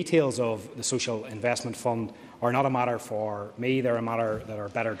 The details of the Social Investment Fund are not a matter for me. They're a matter that are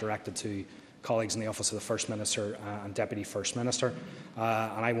better directed to colleagues in the Office of the First Minister and Deputy First Minister,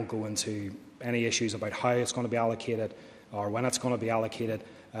 and I won't go into any issues about how it's going to be allocated or when it's going to be allocated.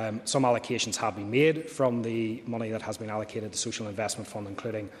 Some allocations have been made from the money that has been allocated to Social Investment Fund,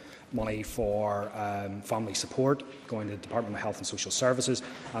 including money for family support going to the Department of Health and Social Services,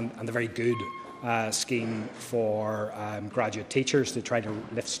 and the very good scheme for graduate teachers to try to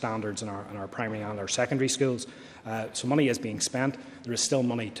lift standards in our primary and our secondary schools. So money is being spent. There is still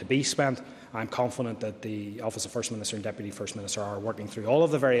money to be spent. I'm confident that the Office of First Minister and Deputy First Minister are working through all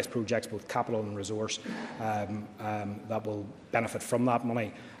of the various projects, both capital and resource, that will benefit from that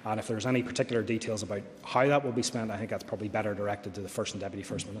money. And if there's any particular details about how that will be spent, I think that's probably better directed to the First and Deputy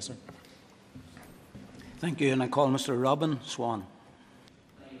First Minister. Thank you. And I call Mr. Robin Swan.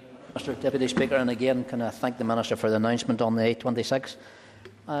 Mr. Deputy Speaker, and again can I thank the Minister for the announcement on the 826.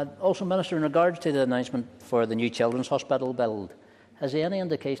 Also, Minister, in regards to the announcement for the new Children's Hospital build, has there any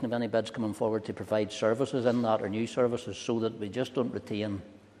indication of any bids coming forward to provide services in that, or new services, so that we just don't retain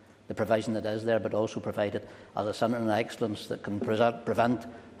the provision that is there, but also provide it as a centre of excellence that can prevent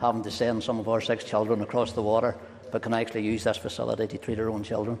having to send some of our 6 children across the water, but can actually use this facility to treat our own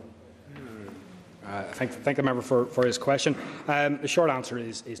children? Thank the member for his question. The short answer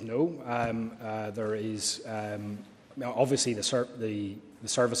is no. There is obviously the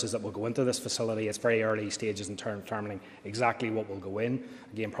services that will go into this facility. It's very early stages in determining exactly what will go in.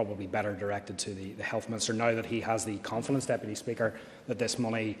 Again, probably better directed to the Health Minister now that he has the confidence, Deputy Speaker, that this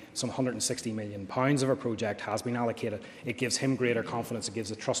money, some £160 million of a project, has been allocated. It gives him greater confidence. It gives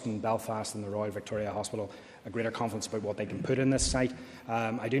the trust in Belfast and the Royal Victoria Hospital a greater confidence about what they can put in this site.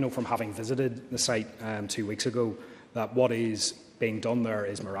 I do know from having visited the site 2 weeks ago that what is being done there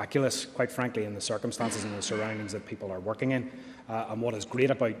is miraculous, quite frankly, in the circumstances and the surroundings that people are working in. And what is great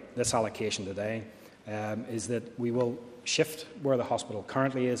about this allocation today is that we will shift where the hospital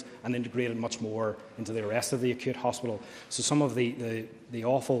currently is and integrate it much more into the rest of the acute hospital. So some of the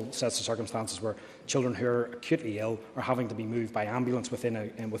awful sets of circumstances where children who are acutely ill are having to be moved by ambulance within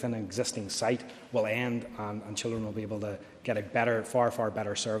an existing site will end, and children will be able to get a better, far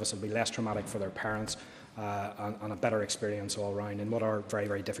better service. It will be less traumatic for their parents. And a better experience all round in what are very,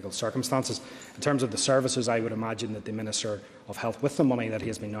 very difficult circumstances. In terms of the services, I would imagine that the Minister of Health, with the money that he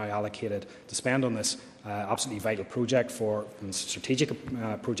has been now allocated to spend on this absolutely vital project and strategic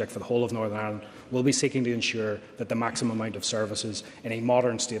project for the whole of Northern Ireland, will be seeking to ensure that the maximum amount of services in a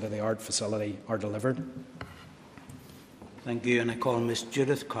modern state-of-the-art facility are delivered. Thank you. And I call Ms.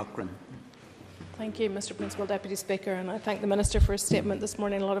 Judith Cochrane. Thank you, Mr. Principal Deputy Speaker, and I thank the Minister for his statement this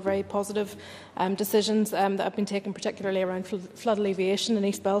morning. A lot of very positive decisions that have been taken, particularly around flood alleviation in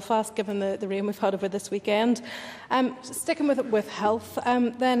East Belfast, given the rain we've had over this weekend. Sticking with health,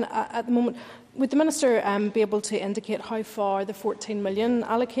 then at the moment, would the Minister be able to indicate how far the £14 million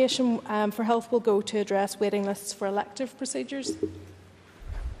allocation for health will go to address waiting lists for elective procedures?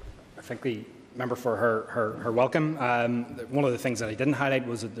 I think the member for her welcome. One of the things that I didn't highlight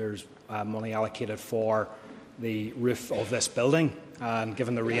was that there's money allocated for the roof of this building. And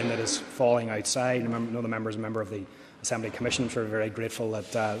given the rain that is falling outside, I know the member is a member of the Assembly Commission, so we're very grateful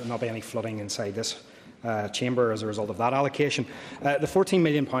that there will not be any flooding inside this chamber as a result of that allocation. The £14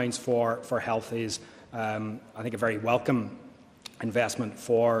 million for health is, I think, a very welcome investment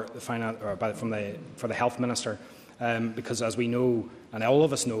for the for the Health Minister, because, as we know, and all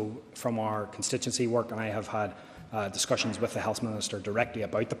of us know from our constituency work, and I have had discussions with the Health Minister directly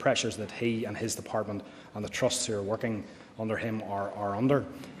about the pressures that he and his department and the trusts who are working under him are under,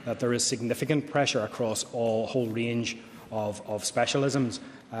 that there is significant pressure across a whole range of specialisms,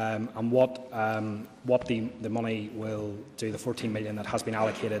 and what the money will do, the £14 million that has been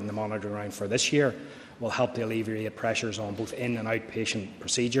allocated in the monitoring round for this year, will help to alleviate pressures on both in- and outpatient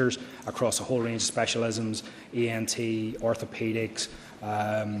procedures across a whole range of specialisms, ENT, orthopaedics,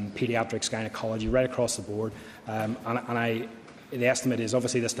 paediatrics, gynaecology, right across the board. The estimate is,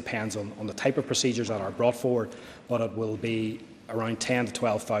 obviously this depends on the type of procedures that are brought forward, but it will be around 10,000 to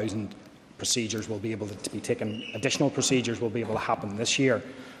 12,000 procedures will be able to be taken, additional procedures will be able to happen this year,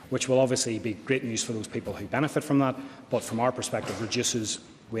 which will obviously be great news for those people who benefit from that, but from our perspective reduces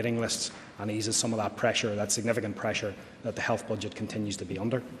waiting lists and eases some of that pressure, that significant pressure that the health budget continues to be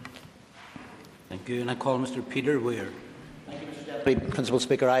under. Thank you. And I call Mr. Peter Weir. Principal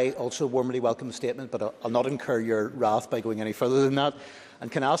Speaker, I also warmly welcome the statement, but I'll not incur your wrath by going any further than that.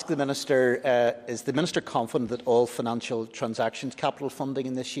 And can I ask the Minister, is the Minister confident that all financial transactions capital funding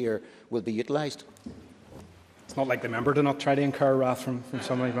in this year will be utilised? It's not like the member to not try to incur wrath from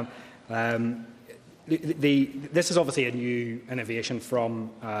somebody. This is obviously a new innovation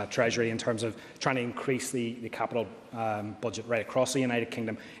from Treasury in terms of trying to increase the capital budget right across the United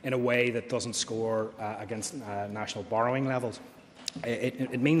Kingdom in a way that doesn't score against national borrowing levels.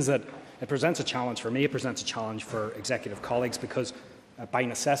 It means that it presents a challenge for me, it presents a challenge for executive colleagues, because by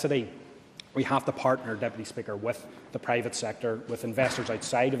necessity we have to partner, Deputy Speaker, with the private sector, with investors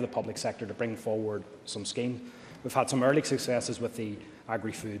outside of the public sector to bring forward some schemes. We've had some early successes with the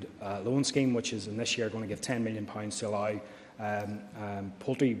Agri-Food Loan Scheme, which is in this year going to give £10 million to allow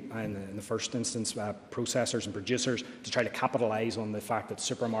poultry, in the first instance, processors and producers to try to capitalise on the fact that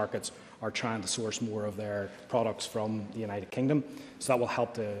supermarkets are trying to source more of their products from the United Kingdom. So that will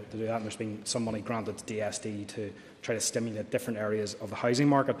help to do that. And there's been some money granted to DSD to try to stimulate different areas of the housing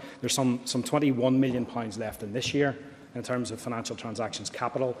market. There's some £21 million left in this year in terms of financial transactions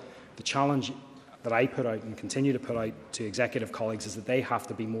capital. The challenge that I put out and continue to put out to executive colleagues is that they have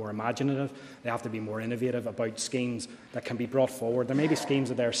to be more imaginative, they have to be more innovative about schemes that can be brought forward. There may be schemes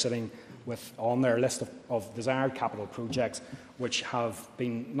that they're sitting with on their list of desired capital projects which have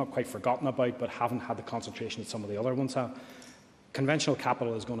been not quite forgotten about but haven't had the concentration that some of the other ones have. Conventional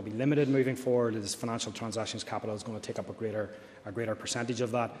capital is going to be limited moving forward, as financial transactions capital is going to take up a greater percentage of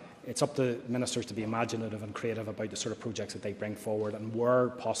that. It's up to ministers to be imaginative and creative about the sort of projects that they bring forward, and where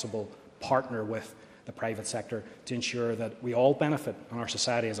possible partner with the private sector to ensure that we all benefit and our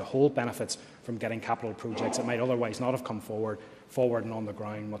society as a whole benefits from getting capital projects that might otherwise not have come forward and on the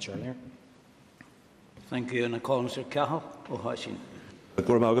ground much earlier. Thank you. And I call Mr. Cahill O'Hashin. I thank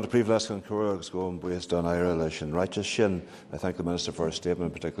the Minister for his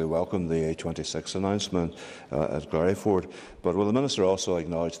statement, particularly welcome the A26 announcement at Gloryford. But will the Minister also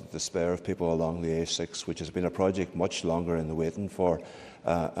acknowledge the despair of people along the A6, which has been a project much longer in the waiting for,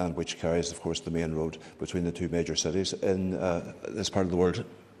 and which carries, of course, the main road between the two major cities in this part of the world?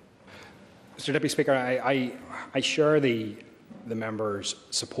 Mr. Deputy Speaker, I share the member's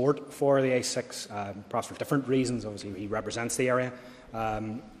support for the A6, perhaps for different reasons. Obviously, he represents the area.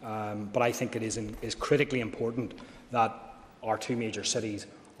 But I think it is critically important that our two major cities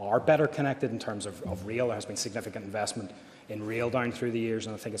are better connected in terms of rail. There has been significant investment in rail down through the years,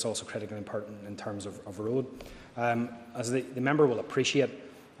 and I think it's also critically important in terms of road. As the member will appreciate,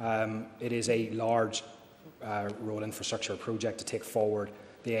 it is a large road infrastructure project to take forward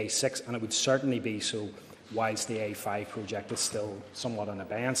the A6, and it would certainly be so whilst the A5 project is still somewhat in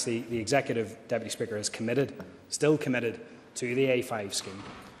abeyance. The Executive Deputy Speaker is still committed to the A5 scheme.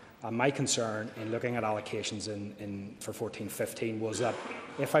 My concern in looking at allocations for 14-15 was that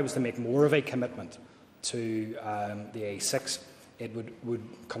if I was to make more of a commitment to the A6, it would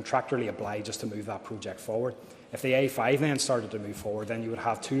contractually oblige us to move that project forward. If the A5 then started to move forward, then you would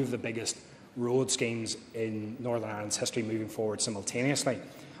have two of the biggest road schemes in Northern Ireland's history moving forward simultaneously.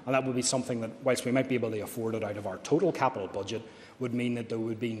 And that would be something that, whilst we might be able to afford it out of our total capital budget, would mean that there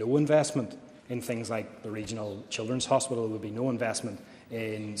would be no investment in things like the Regional Children's Hospital. There would be no investment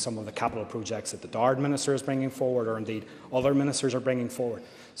in some of the capital projects that the Dard Minister is bringing forward, or indeed other ministers are bringing forward.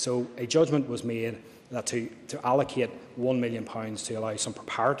 So a judgment was made that to allocate £1 million to allow some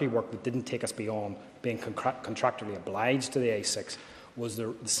preparatory work that didn't take us beyond being contractually obliged to the A6 was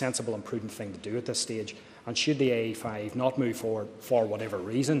the sensible and prudent thing to do at this stage. And should the A5 not move forward for whatever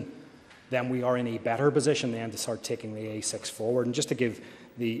reason, then we are in a better position then to start taking the A6 forward. And just to give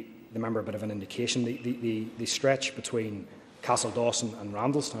the member a bit of an indication, the stretch between Castle Dawson and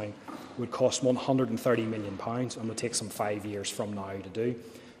Randalstown would cost £130 million and would take some 5 years from now to do.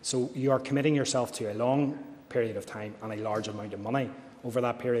 So you are committing yourself to a long period of time and a large amount of money over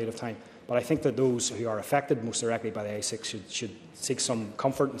that period of time. But I think that those who are affected most directly by the A6 should seek some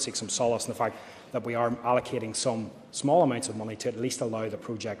comfort and seek some solace in the fact that we are allocating some small amounts of money to at least allow the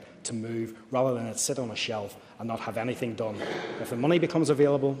project to move, rather than it sit on a shelf and not have anything done. If the money becomes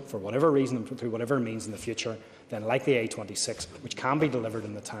available for whatever reason, through whatever means in the future, then like the A26, which can be delivered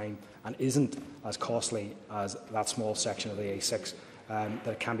in the time and isn't as costly as that small section of the A6,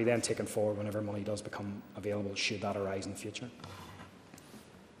 that can be then taken forward whenever money does become available, should that arise in the future.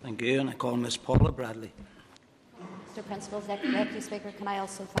 Thank you. And I call Ms Paula Bradley. Mr Principal Deputy Speaker, can I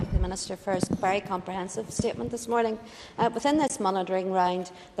also thank the Minister for his very comprehensive statement this morning. Within this monitoring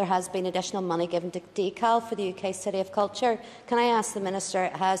round, there has been additional money given to DECAL for the UK City of Culture. Can I ask the Minister,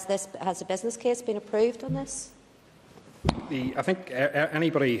 has a business case been approved on this? I think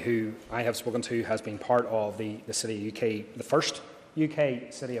anybody who I have spoken to has been part of the City UK, the first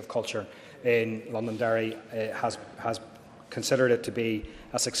UK City of Culture in Londonderry, has considered it to be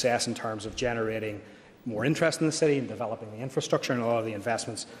a success in terms of generating more interest in the city and developing the infrastructure and a lot of the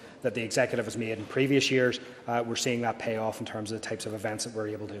investments that the Executive has made in previous years. We're seeing that pay off in terms of the types of events that we're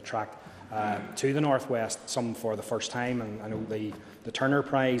able to attract to the North West, some for the first time. And I know the Turner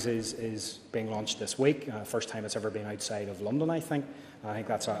Prize is being launched this week, first time it's ever been outside of London, I think. I think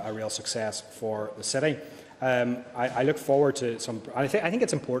that's a real success for the city. I look forward to some. I think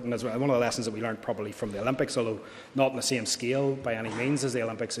it's important as well. One of the lessons that we learned probably from the Olympics, although not on the same scale by any means as the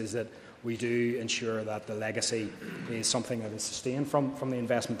Olympics, is that we do ensure that the legacy is something that is sustained from the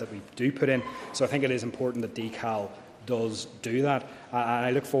investment that we do put in. So I think it is important that DECAL does do that. And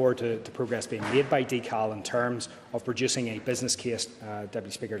I look forward to progress being made by DECAL in terms of producing a business case, Deputy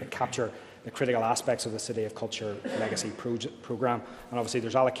Speaker, to capture the critical aspects of the City of Culture Legacy programme. And obviously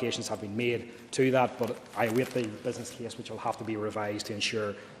there's allocations have been made to that, but I await the business case, which will have to be revised to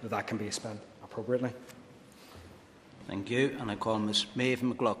ensure that that can be spent appropriately. Thank you. And I call Ms Maeve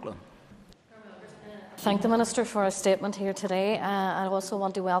McLaughlin. Thank the Minister for a statement here today. I also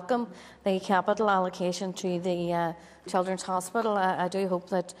want to welcome the capital allocation to the Children's Hospital. I do hope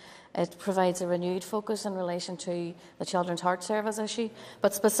that it provides a renewed focus in relation to the Children's Heart Service issue.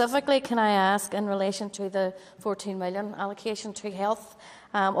 But specifically, can I ask in relation to the 14 million allocation to health?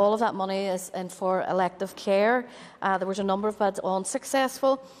 All of that money is in for elective care. There was a number of bids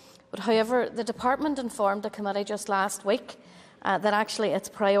unsuccessful. But however, the department informed the committee just last week that actually its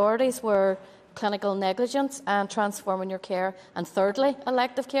priorities were clinical negligence and transforming your care, and thirdly,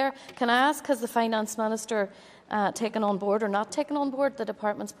 elective care. Can I ask, has the Finance Minister taken on board or not taken on board the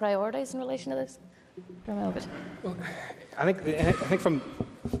department's priorities in relation to this? Well, I think from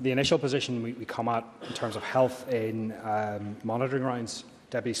the initial position we come at in terms of health in monitoring rounds,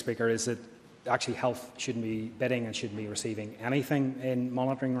 Deputy Speaker, is that actually health shouldn't be bidding and shouldn't be receiving anything in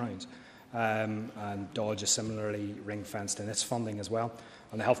monitoring rounds. And Dodge is similarly ring-fenced in its funding as well.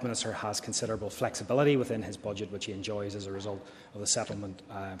 And the Health Minister has considerable flexibility within his budget, which he enjoys as a result of the settlement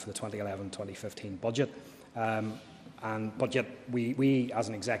for the 2011-2015 budget. But yet we, as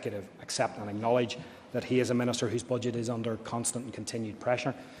an Executive, accept and acknowledge that he is a Minister whose budget is under constant and continued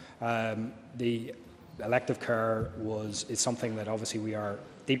pressure. The elective care is something that obviously we are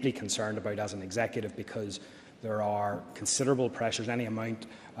deeply concerned about as an Executive, because there are considerable pressures, any amount,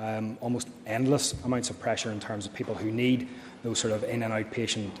 almost endless amounts of pressure in terms of people who need those sort of in and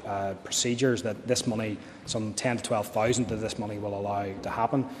outpatient procedures, that this money, some 10 to 12,000 of this money will allow to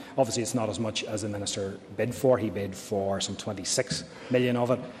happen. Obviously it's not as much as the Minister bid for. He bid for some 26 million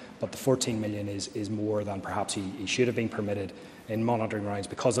of it, but the 14 million is more than perhaps he should have been permitted in monitoring rounds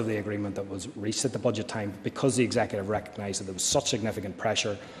because of the agreement that was reached at the budget time, because the Executive recognised that there was such significant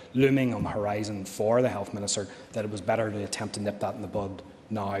pressure looming on the horizon for the Health Minister that it was better to attempt to nip that in the bud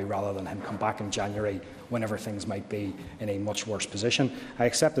now rather than him come back in January whenever things might be in a much worse position. I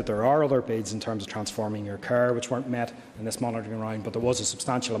accept that there are other bids in terms of transforming your care which weren't met in this monitoring round, but there was a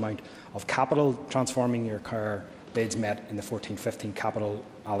substantial amount of capital transforming your care bids met in the 14-15 capital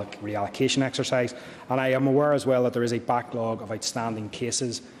reallocation exercise. And I am aware as well that there is a backlog of outstanding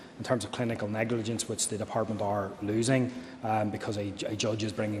cases in terms of clinical negligence which the department are losing because a judge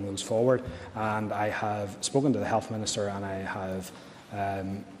is bringing those forward. And I have spoken to the Health Minister and I have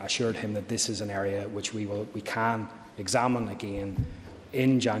assured him that this is an area which we can examine again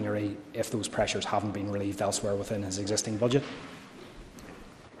in January if those pressures haven't been relieved elsewhere within his existing budget.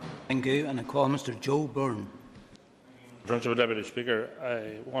 Thank you. And I call Mr. Joe Byrne. Principal Deputy Speaker,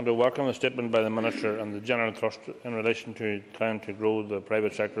 I want to welcome the statement by the Minister and the general thrust in relation to trying to grow the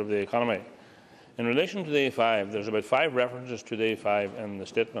private sector of the economy. In relation to the A5, there are about 5 references to the A5 in the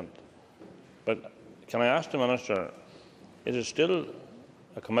statement. But can I ask the Minister, is it still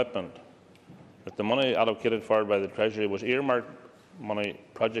a commitment that the money allocated for it by the Treasury was earmarked money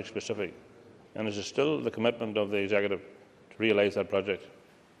project specific? And is it still the commitment of the Executive to realise that project?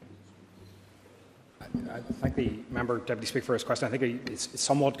 I thank the member, Deputy Speaker, for his question. I think it's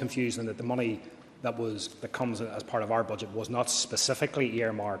somewhat confusing that the money that comes as part of our budget was not specifically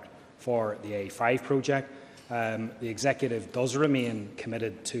earmarked for the A5 project. The Executive does remain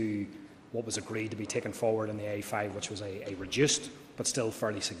committed to what was agreed to be taken forward in the A5, which was a reduced but still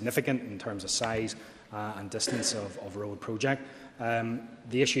fairly significant in terms of size and distance of road project.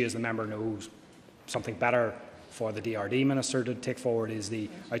 The issue, as the member knows, something better for the DRD Minister to take forward is the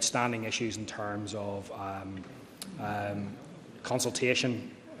outstanding issues in terms of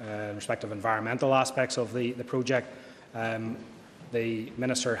consultation in respect of environmental aspects of the project. The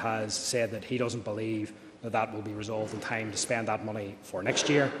Minister has said that he doesn't believe that will be resolved in time to spend that money for next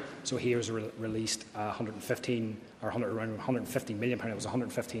year. So he has released around 150 million pounds. It was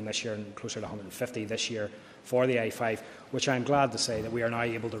 115 this year and closer to 150 this year for the A5, which I'm glad to say that we are now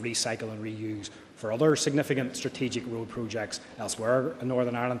able to recycle and reuse for other significant strategic road projects elsewhere in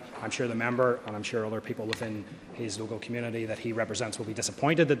Northern Ireland. I'm sure the member and I'm sure other people within his local community that he represents will be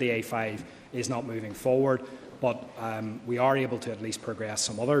disappointed that the A5 is not moving forward. But we are able to at least progress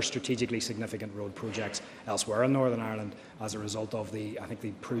some other strategically significant road projects elsewhere in Northern Ireland as a result of the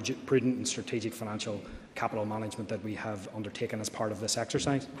prudent and strategic financial capital management that we have undertaken as part of this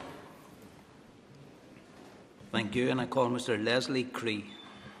exercise. Thank you. And I call Mr. Leslie Cree.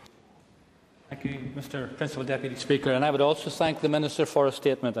 Thank you, Mr. Principal Deputy Speaker. And I would also thank the Minister for his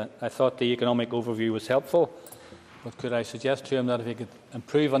statement. I thought the economic overview was helpful. But could I suggest to him that if he could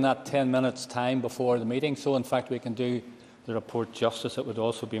improve on that 10 minutes time before the meeting, so in fact we can do the report justice, it would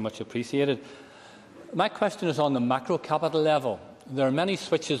also be much appreciated. My question is on the macro capital level. There are many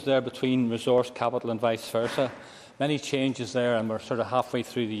switches there between resource capital and vice versa, many changes there, and we're sort of halfway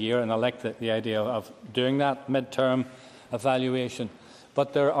through the year, and I like the idea of doing that mid-term evaluation.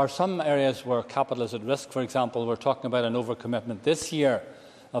 But there are some areas where capital is at risk. For example, we're talking about an overcommitment this year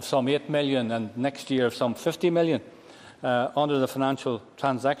of some 8 million and next year of some 50 million. Under the financial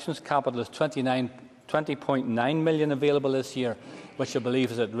transactions capital is 20.9 million available this year, which I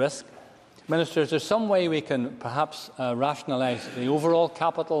believe is at risk. Minister, is there some way we can perhaps rationalise the overall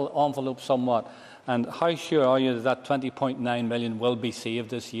capital envelope somewhat? And how sure are you that 20.9 million will be saved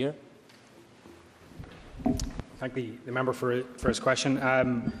this year? Thank the member for his question.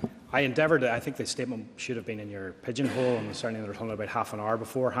 I endeavoured, I think the statement should have been in your pigeonhole, and certainly there was only about half an hour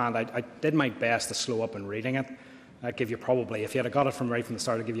beforehand. I did my best to slow up in reading it. I'd give you probably, if you had got it right from the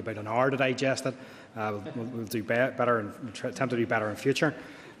start, I'd give you about an hour to digest it. We'll do better and attempt to do better in future.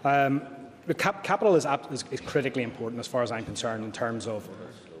 Capital is critically important as far as I'm concerned in terms of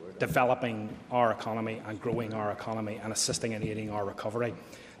developing our economy and growing our economy and assisting and aiding our recovery.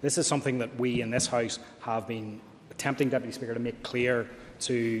 This is something that we in this House have been attempting, Deputy Speaker, to make clear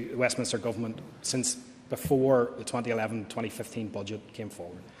to the Westminster Government since before the 2011-2015 budget came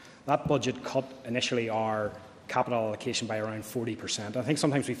forward. That budget cut initially our capital allocation by around 40%. I think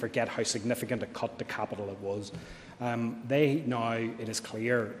sometimes we forget how significant a cut to capital it was. They now, it is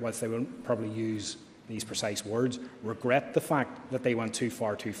clear, whilst they won't probably use these precise words, regret the fact that they went too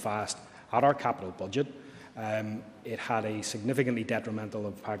far too fast at our capital budget. It had a significantly detrimental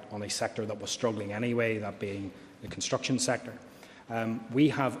impact on a sector that was struggling anyway, that being the construction sector. We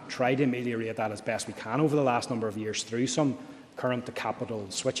have tried to ameliorate that as best we can over the last number of years through some current to capital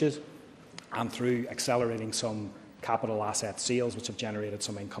switches and through accelerating some capital asset sales, which have generated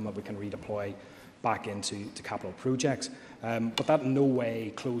some income that we can redeploy back into capital projects. But that in no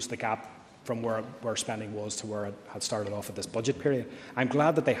way closed the gap from where spending was to where it had started off at this budget period. I'm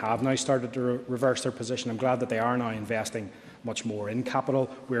glad that they have now started to reverse their position. I'm glad that they are now investing much more in capital.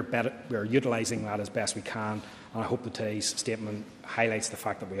 We're utilising that as best we can, and I hope that today's statement highlights the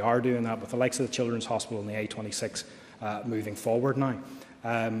fact that we are doing that with the likes of the Children's Hospital and the A26 moving forward now.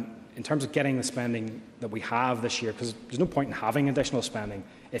 In terms of getting the spending that we have this year, because there's no point in having additional spending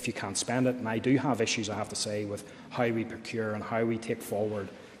if you can't spend it, and I do have issues, I have to say, with how we procure and how we take forward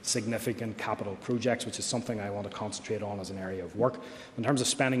significant capital projects, which is something I want to concentrate on as an area of work. In terms of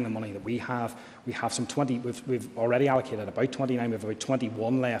spending the money that we have some 20, we've already allocated about 29, we have about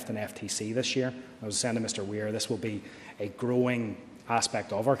 21 left in FTC this year. I was saying to Mr Weir, this will be a growing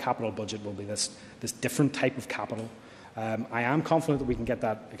aspect of our capital budget, will be this different type of capital. I am confident that we can get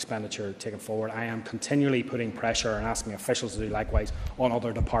that expenditure taken forward. I am continually putting pressure and asking officials to do likewise on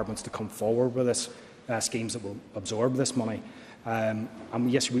other departments to come forward with this schemes that will absorb this money. And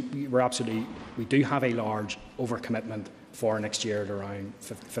yes, we do have a large overcommitment for next year at around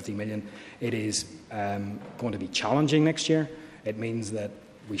 50 million. It is going to be challenging next year. It means that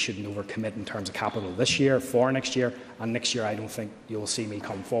we shouldn't overcommit in terms of capital this year for next year, and next year I don't think you'll see me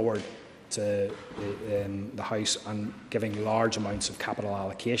come forward to the House and giving large amounts of capital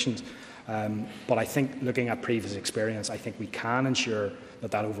allocations. But I think, looking at previous experience, I think we can ensure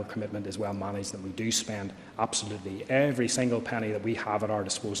that overcommitment is well managed, that we do spend absolutely every single penny that we have at our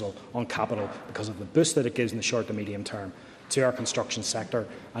disposal on capital, because of the boost that it gives in the short to medium term to our construction sector,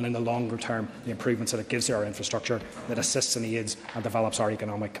 and in the longer term the improvements that it gives to our infrastructure that assists and aids and develops our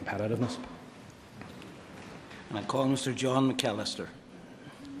economic competitiveness. And I call Mr John McAllister.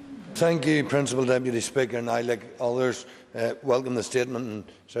 Thank you, Principal Deputy Speaker, and I, like others, welcome the statement and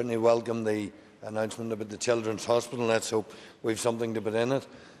certainly welcome the announcement about the Children's Hospital. Let's hope we have something to put in it.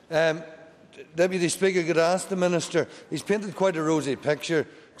 Deputy Speaker, could I ask the Minister, he's painted quite a rosy picture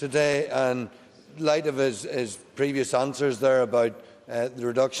today, and in light of his previous answers there about the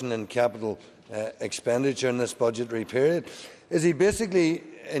reduction in capital expenditure in this budgetary period, is he basically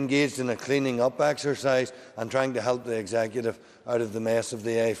engaged in a cleaning up exercise and trying to help the Executive out of the mess of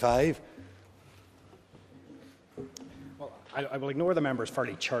the A5? Well, I will ignore the member's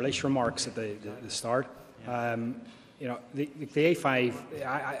fairly churlish remarks at the start. You know, the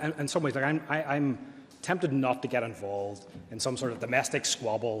A5, in some ways, like I'm tempted not to get involved in some sort of domestic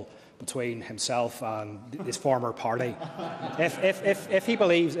squabble between himself and his former party. If he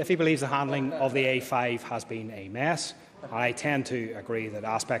believes the handling of the A5 has been a mess, I tend to agree that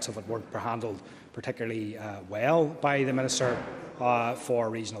aspects of it weren't handled particularly well by the Minister for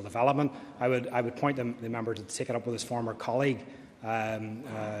Regional Development. I would point the member to take it up with his former colleague,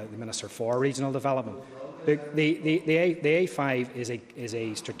 the Minister for Regional Development. The A5 is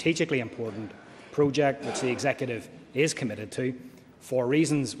a strategically important project which the Executive is committed to, for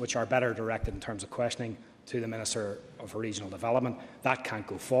reasons which are better directed in terms of questioning to the Minister for Regional Development. That can't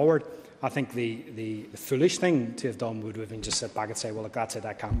go forward. I think the foolish thing to have done would have been just sit back and say, well, look, that's it,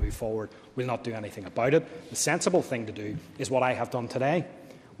 I can't move forward, we'll not do anything about it. The sensible thing to do is what I have done today,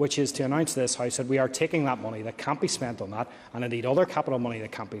 which is to announce to this House that we are taking that money that can't be spent on that, and indeed other capital money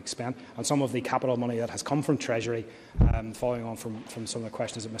that can't be spent, and some of the capital money that has come from Treasury, following on from some of the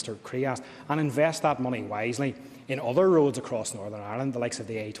questions that Mr Cree asked, and invest that money wisely in other roads across Northern Ireland, the likes of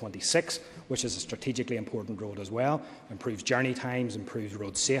the A26, which is a strategically important road as well, improves journey times, improves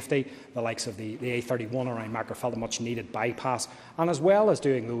road safety, the likes of the A31 around Mackerfell, a much needed bypass, and as well as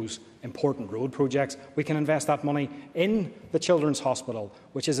doing those important road projects, we can invest that money in the Children's Hospital,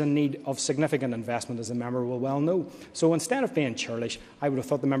 which is in need of significant investment, as the member will well know. So instead of being churlish, I would have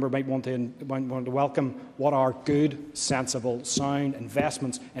thought the member might want to welcome what are good, sensible, sound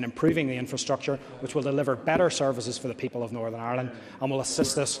investments in improving the infrastructure, which will deliver better services for the people of Northern Ireland and will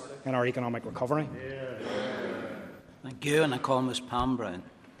assist us in our economic recovery. Thank you, and I call Ms Pam Brown.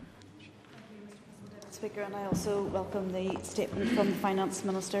 Speaker, and I also welcome the statement from the Finance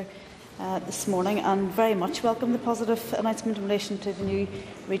Minister this morning, and very much welcome the positive announcement in relation to the new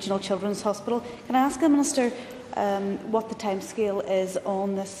Regional Children's Hospital. Can I ask the Minister what the timescale is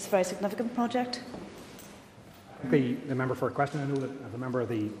on this very significant project? The member for a question. I know that as a member of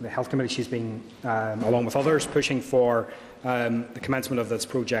the Health Committee, she's been, along with others, pushing for the commencement of this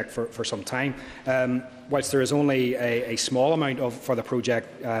project for some time. Whilst there is only a small amount for the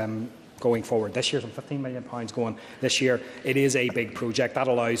project going forward this year, some £15 million going this year, it is a big project. That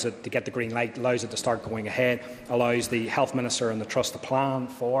allows it to get the green light, allows it to start going ahead, allows the Health Minister and the Trust to plan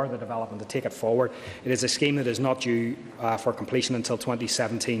for the development, to take it forward. It is a scheme that is not due for completion until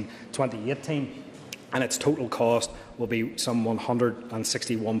 2017-2018. And its total cost will be some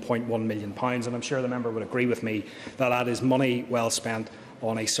 £161.1 million. And I'm sure the member would agree with me that that is money well spent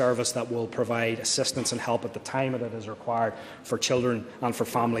on a service that will provide assistance and help at the time that it is required for children and for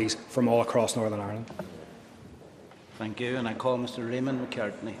families from all across Northern Ireland. Thank you, and I call Mr Raymond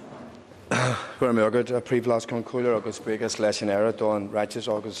McCartney.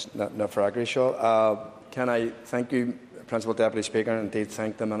 Can I thank you, Principal Deputy Speaker, and indeed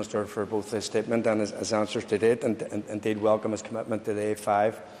thank the Minister for both his statement and his answers to date, and indeed welcome his commitment to the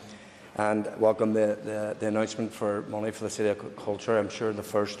A5. and welcome the announcement for money for the City of Culture. I'm sure the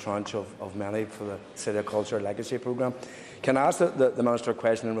first tranche of many for the City of Culture Legacy Programme. Can I ask the Minister a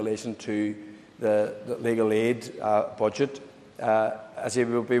question in relation to the legal aid budget? As you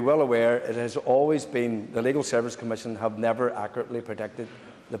will be well aware, it has always been the Legal Service Commission have never accurately predicted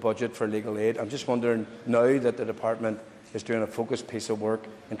the budget for legal aid. I'm just wondering, now that the department is doing a focused piece of work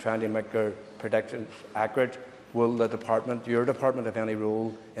in trying to make their predictions accurate, will the department, your department, have any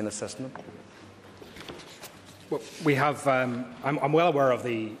role in assisting them? Well, we have. I'm well aware of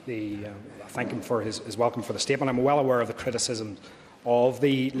the thank him for his welcome for the statement. I'm well aware of the criticism of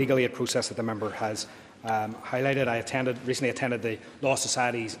the legal aid process that the member has highlighted. I recently attended the Law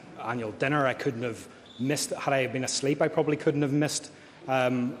Society's annual dinner. I couldn't have missed. Had I been asleep, I probably couldn't have missed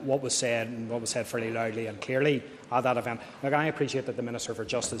what was said, and what was said fairly loudly and clearly at that event. Look, I appreciate that the Minister for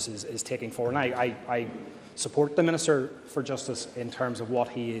Justice is taking forward, and I support the Minister for Justice in terms of what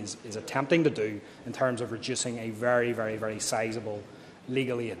he is attempting to do in terms of reducing a very, very, very sizeable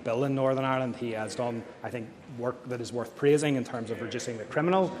legal aid bill in Northern Ireland. He has done, I think, work that is worth praising in terms of reducing the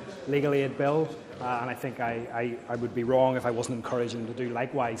criminal legal aid bill, and I think I would be wrong if I wasn't encouraging him to do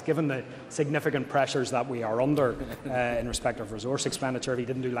likewise, given the significant pressures that we are under in respect of resource expenditure. If he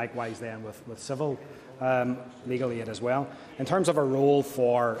didn't do likewise then with civil legal aid as well. In terms of a role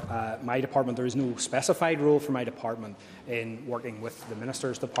for my department, there is no specified role for my department in working with the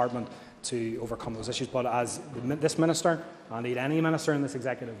Minister's department to overcome those issues. But as this Minister, and indeed any Minister in this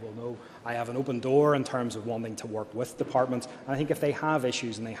Executive will know, I have an open door in terms of wanting to work with departments. And I think if they have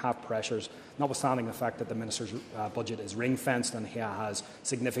issues and they have pressures, notwithstanding the fact that the Minister's budget is ring-fenced and he has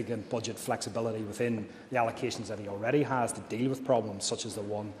significant budget flexibility within the allocations that he already has to deal with problems such as the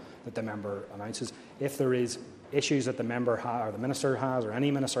one that the member announces, if there is issues that the member or the Minister has or any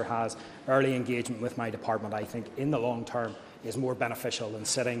Minister has, early engagement with my department, I think, in the long term is more beneficial than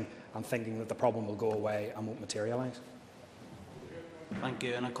sitting and thinking that the problem will go away and won't materialise. Thank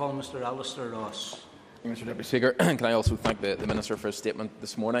you. And I call Mr. Alistair Ross. Mr. Deputy Speaker, can I also thank the Minister for his statement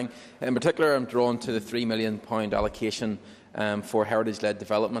this morning. In particular, I'm drawn to the £3 million allocation for heritage-led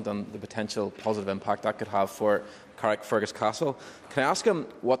development and the potential positive impact that could have for Carrickfergus Castle. Can I ask him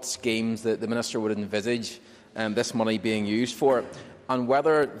what schemes the Minister would envisage this money being used for, and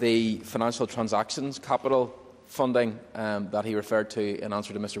whether the financial transactions capital funding that he referred to in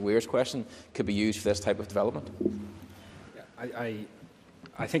answer to Mr. Weir's question could be used for this type of development?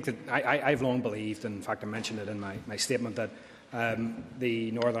 I think that I've long believed, and in fact I mentioned it in my statement, that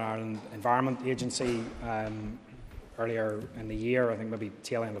the Northern Ireland Environment Agency earlier in the year, I think maybe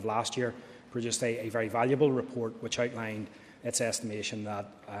tail end of last year, produced a very valuable report which outlined its estimation that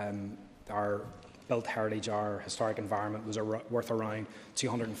our built heritage, our historic environment, was worth around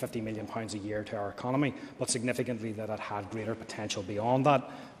 £250 million a year to our economy, but significantly that it had greater potential beyond that.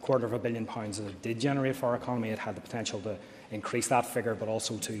 £250 million that it did generate for our economy, it had the potential to increase that figure, but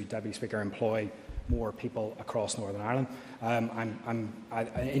also to, Deputy Speaker, employ more people across Northern Ireland.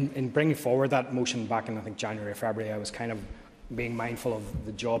 In bringing forward that motion back in, I think, January or February, I was kind of being mindful of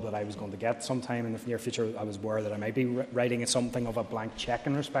the job that I was going to get sometime in the near future. I was aware that I might be writing something of a blank cheque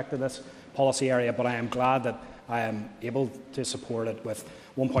in respect to this policy area, but I am glad that I am able to support it with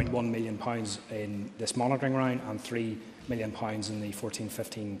 £1.1 million in this monitoring round and £3 million in the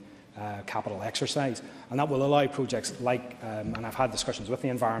 14-15 capital exercise, and that will allow projects like, and I've had discussions with the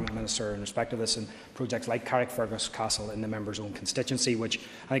Environment Minister in respect to this, and projects like Carrickfergus Castle in the member's own constituency, which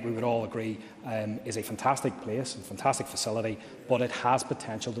I think we would all agree is a fantastic place, a fantastic facility, but it has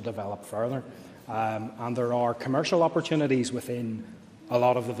potential to develop further. And there are commercial opportunities within a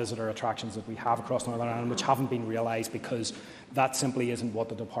lot of the visitor attractions that we have across Northern Ireland which haven't been realised because that simply isn't what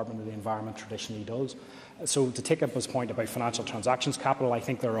the Department of the Environment traditionally does. So to take up his point about financial transactions capital, I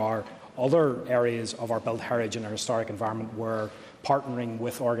think there are other areas of our built heritage and our historic environment where partnering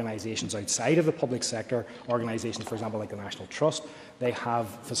with organisations outside of the public sector, organisations, for example, like the National Trust, they have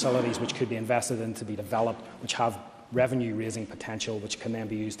facilities which could be invested in to be developed, which have revenue-raising potential, which can then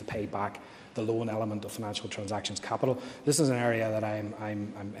be used to pay back the loan element of financial transactions capital. This is an area that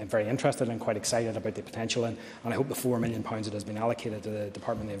I'm very interested in, quite excited about the potential in, and I hope the £4 million that has been allocated to the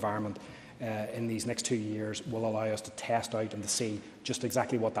Department of the Environment in these next 2 years will allow us to test out and to see just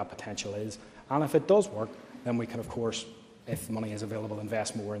exactly what that potential is. And if it does work, then we can, of course, if money is available,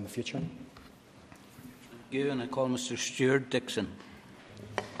 invest more in the future. Thank you, and I call Mr. Stuart Dixon.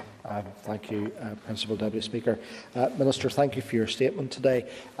 Thank you, Principal Deputy Speaker. Minister, thank you for your statement today.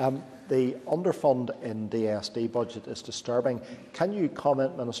 The underfund in the ASD budget is disturbing. Can you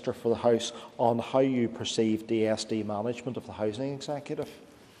comment, Minister, for the House on how you perceive the ASD management of the Housing Executive?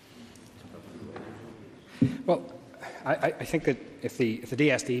 Well, I think that if the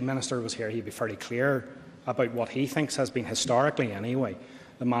DSD Minister was here, he'd be fairly clear about what he thinks has been historically, anyway,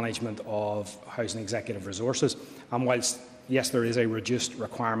 the management of housing executive resources. And whilst, yes, there is a reduced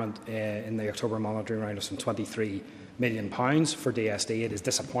requirement in the October monitoring round of some £23 million for DSD, it is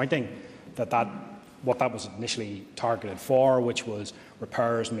disappointing that what that was initially targeted for, which was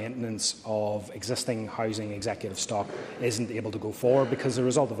repairs, maintenance of existing housing executive stock, isn't able to go forward, because the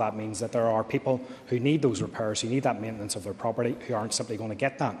result of that means that there are people who need those repairs, who need that maintenance of their property, who aren't simply going to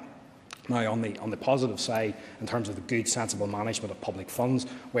get that. Now, on the positive side, in terms of the good, sensible management of public funds,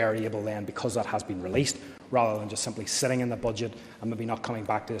 we are able then, because that has been released, rather than just simply sitting in the budget and maybe not coming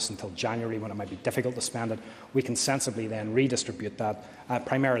back to us until January when it might be difficult to spend it, we can sensibly then redistribute that,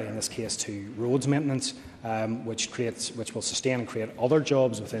 primarily in this case to roads maintenance, which will sustain and create other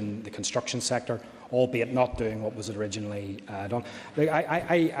jobs within the construction sector, albeit not doing what was originally done.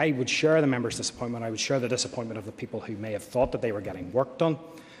 I would share the members' disappointment. I would share the disappointment of the people who may have thought that they were getting work done.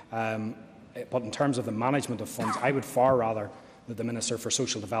 But in terms of the management of funds, I would far rather that the Minister for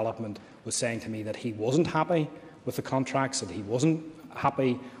Social Development was saying to me that he wasn't happy with the contracts, that he wasn't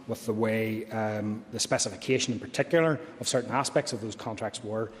happy with the way the specification in particular of certain aspects of those contracts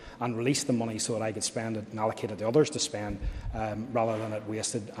were, and release the money so that I could spend it and allocate it to others to spend, rather than it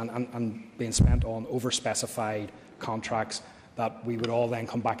wasted and being spent on over-specified contracts that we would all then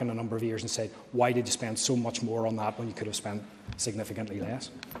come back in a number of years and say, why did you spend so much more on that when you could have spent significantly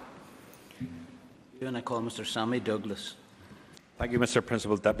less? And I call Mr. Sammy Douglas. Thank you, Mr.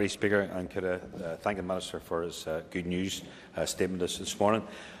 Principal Deputy Speaker, and could I thank the Minister for his good news statement this morning.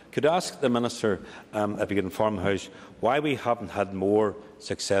 Could I ask the Minister if he could inform the House why we haven't had more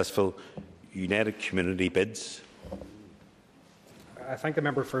successful United Community bids? I thank the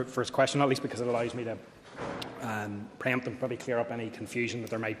member for his question, not least because it allows me to preempt and probably clear up any confusion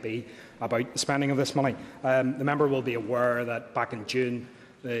that there might be about the spending of this money. The member will be aware that back in June,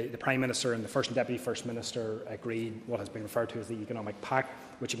 the Prime Minister and the First and Deputy First Minister agreed what has been referred to as the Economic Pact,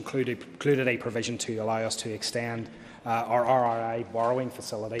 which included a provision to allow us to extend our RRI borrowing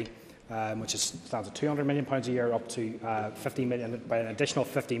facility, which stands at £200 million a year, up to £50 million, by an additional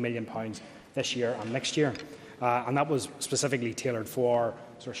 £50 million this year and next year. And that was specifically tailored for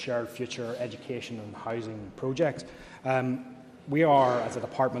sort of shared future education and housing projects. We are, as a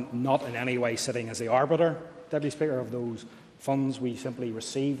department, not in any way sitting as the arbiter, Deputy Speaker, of those funds. We simply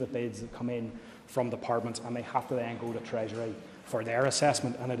receive the bids that come in from departments, and they have to then go to Treasury for their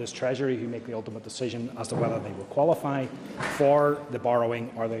assessment, and it is Treasury who make the ultimate decision as to whether they will qualify for the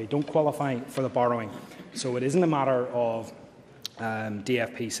borrowing or they don't qualify for the borrowing. So it isn't a matter of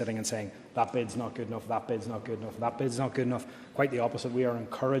DFP sitting and saying that bid's not good enough, that bid's not good enough, that bid's not good enough. Quite the opposite. We are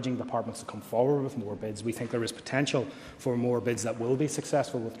encouraging departments to come forward with more bids. We think there is potential for more bids that will be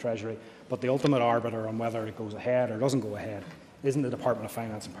successful with Treasury, but the ultimate arbiter on whether it goes ahead or doesn't go ahead isn't the Department of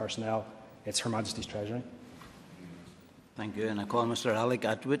Finance and Personnel, it's Her Majesty's Treasury. Thank you. And I call Mr. Alec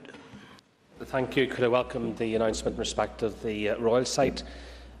Atwood. Thank you. Could I welcome the announcement in respect of the Royal site?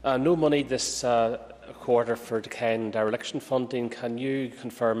 No money this quarter for decay and dereliction funding. Can you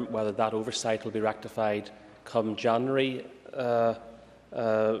confirm whether that oversight will be rectified come January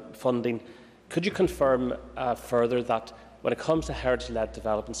funding? Could you confirm further that when it comes to heritage-led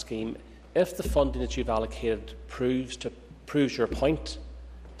development scheme, if the funding that you've allocated proves your point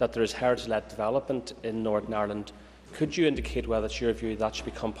that there is heritage-led development in Northern Ireland, could you indicate whether it's your view that should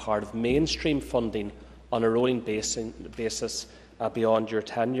become part of mainstream funding on a rolling basis beyond your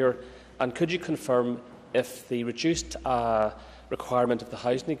tenure? And could you confirm if the reduced requirement of the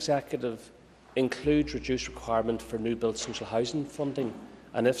Housing Executive includes reduced requirement for new build social housing funding?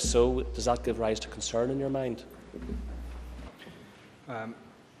 And if so, does that give rise to concern in your mind? I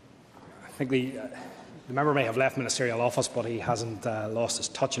think the member may have left ministerial office, but he hasn't lost his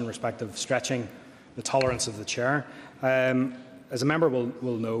touch in respect of stretching the tolerance of the chair. As a member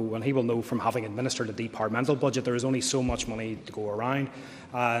will know, and he will know from having administered a departmental budget, there is only so much money to go around,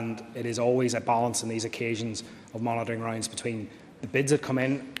 and it is always a balance in these occasions of monitoring rounds between the bids that come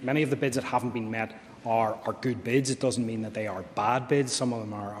in. Many of the bids that haven't been met are good bids. It doesn't mean that they are bad bids. Some of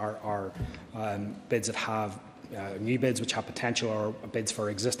them are bids that have new bids which have potential, or bids for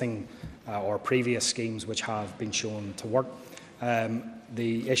existing or previous schemes which have been shown to work.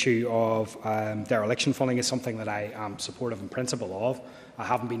 The issue of dereliction funding is something that I am supportive in principle of. I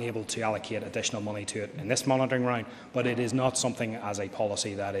haven't been able to allocate additional money to it in this monitoring round, but it is not something as a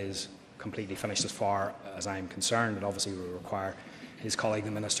policy that is completely finished as far as I am concerned. It obviously will require his colleague,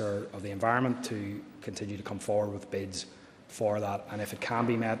 the Minister of the Environment, to continue to come forward with bids for that. And if it can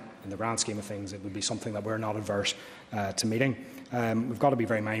be met in the grand scheme of things, it would be something that we're not averse to meeting. We've got to be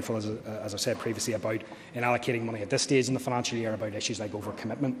very mindful, as I said previously, about in allocating money at this stage in the financial year about issues like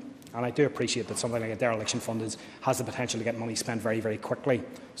overcommitment. And I do appreciate that something like a dereliction fund has the potential to get money spent very, very quickly.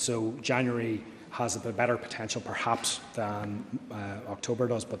 So January has a bit better potential perhaps than October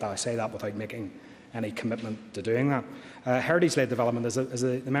does, but I say that without making any commitment to doing that. Heritage-led development, as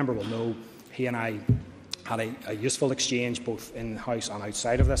the member will know, he and I had a useful exchange both in-house and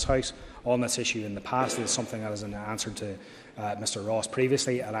outside of this House on this issue in the past. It is something that is an answer to Mr Ross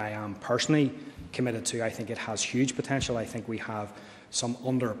previously, and I am personally committed to. I think it has huge potential. I think we have some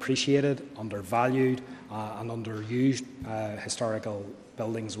underappreciated, undervalued and underused historical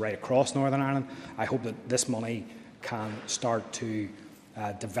buildings right across Northern Ireland. I hope that this money can start to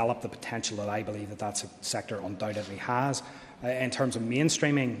develop the potential that I believe that sector undoubtedly has. In terms of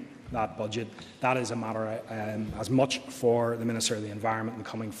mainstreaming that budget, that is a matter as much for the Minister of the Environment and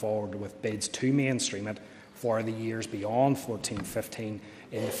coming forward with bids to mainstream it for the years beyond 14-15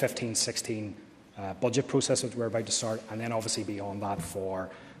 in the 15-16 budget process that we're about to start, and then obviously beyond that for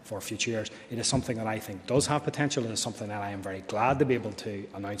future years. It is something that I think does have potential. It is something that I am very glad to be able to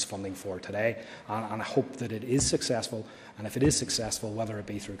announce funding for today, and I hope that it is successful. And if it is successful, whether it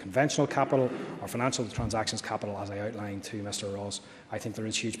be through conventional capital or financial transactions capital, as I outlined to Mr Ross, I think there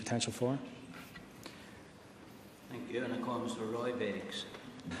is huge potential for it. Thank you. And I call Mr Roy Bakes.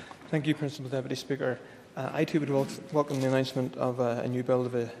 Thank you, Principal Deputy Speaker. I too would welcome the announcement of a new build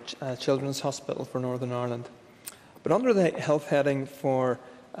of a children's hospital for Northern Ireland. But under the health heading for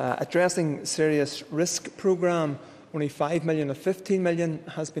addressing serious risk programme, only 5 million of 15 million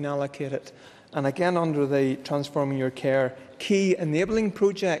has been allocated. And again, under the Transforming Your Care key enabling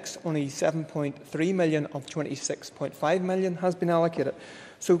projects, only 7.3 million of 26.5 million has been allocated.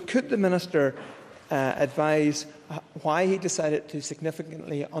 So could the Minister advise why he decided to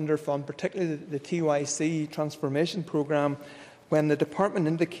significantly underfund, particularly the TYC transformation programme, when the Department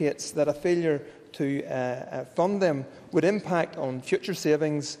indicates that a failure to fund them would impact on future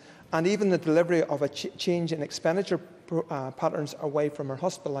savings and even the delivery of a change in expenditure patterns away from our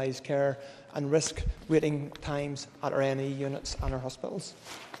hospitalised care and risk waiting times at our NE units and our hospitals?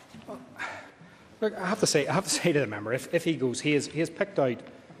 Look, I have to say to the member, if he goes, he has picked out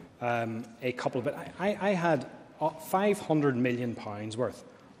a couple of it. I had £500 million worth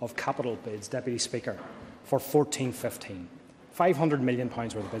of capital bids, Deputy Speaker, for 14-15. £500 million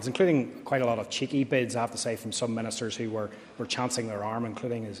worth of bids, including quite a lot of cheeky bids, I have to say, from some ministers who were chancing their arm,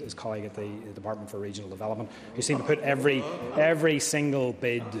 including his colleague at the Department for Regional Development, who seemed to put every single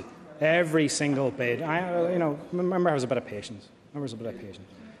bid. Remember, I was a bit of patience.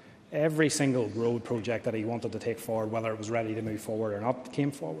 Every single road project that he wanted to take forward, whether it was ready to move forward or not,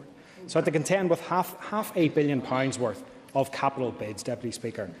 came forward. So I had to contend with half £8 billion worth of capital bids, Deputy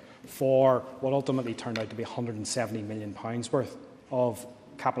Speaker, for what ultimately turned out to be £170 million worth of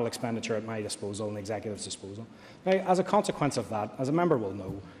capital expenditure at my disposal and the Executive's disposal. Now, as a consequence of that, as a member will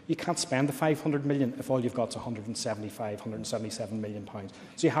know, you can't spend the £500 million if all you've got is £177 million.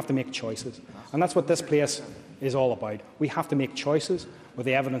 So you have to make choices. And that's what this place is all about. We have to make choices with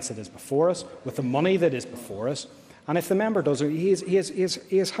the evidence that is before us, with the money that is before us. And if the member does, he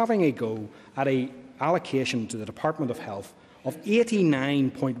is having a go at an allocation to the Department of Health of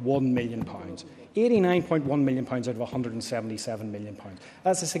 £89.1 million. £89.1 million out of £177 million.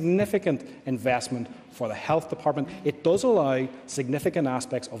 That's a significant investment for the Health Department. It does allow significant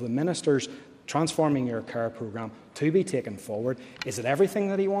aspects of the Minister's Transforming Your Care programme to be taken forward. Is it everything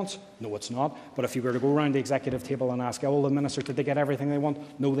that he wants? No, it's not. But if you were to go around the Executive table and ask, the Minister, did they get everything they want?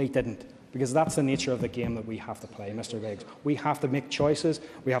 No, they didn't. Because that's the nature of the game that we have to play, Mr Biggs. We have to make choices.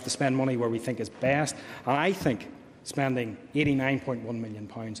 We have to spend money where we think is best. And I think spending £89.1 million,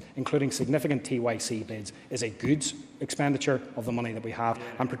 including significant TYC bids, is a good expenditure of the money that we have,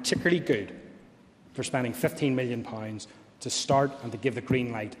 and particularly good for spending £15 million to start and to give the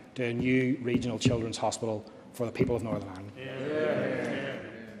green light to a new regional children's hospital for the people of Northern Ireland.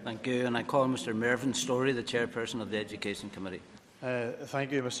 Thank you. And I call Mr Mervyn Story, the Chairperson of the Education Committee.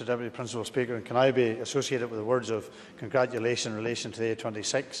 Thank you, Mr Deputy Principal Speaker. And can I be associated with the words of congratulation in relation to the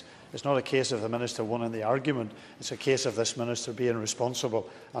A26? It's not a case of the Minister winning the argument. It's a case of this Minister being responsible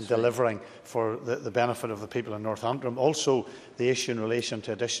and delivering for the benefit of the people in North Antrim. Also, the issue in relation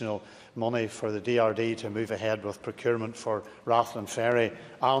to additional money for the DRD to move ahead with procurement for Rathlin Ferry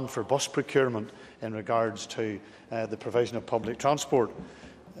and for bus procurement in regards to the provision of public transport.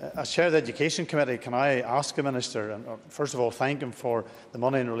 As Chair of the Education Committee, can I ask the Minister, and first of all thank him for the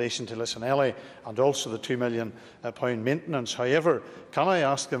money in relation to Lissanelli and also the £2 million maintenance. However, can I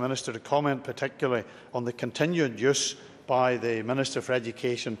ask the Minister to comment particularly on the continued use by the Minister for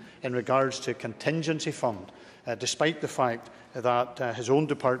Education in regards to a contingency fund despite the fact that his own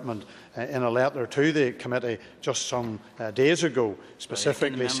department, in a letter to the committee just some days ago,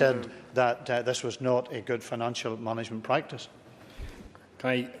 specifically said that this was not a good financial management practice. Can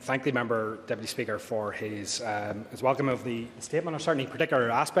I thank the member, Deputy Speaker, for his welcome of the statement, or certainly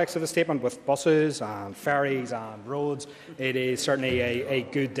particular aspects of the statement with buses and ferries and roads. It is certainly a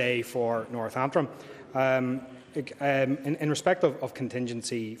good day for North Antrim. In respect of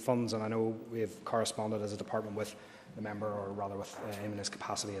contingency funds, and I know we have corresponded as a department with the member, or rather with him in his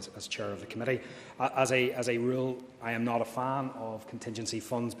capacity as chair of the committee. As a rule, I am not a fan of contingency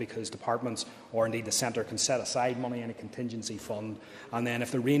funds, because departments, or indeed the centre, can set aside money in a contingency fund, and then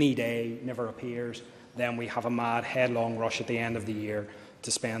if the rainy day never appears, then we have a mad headlong rush at the end of the year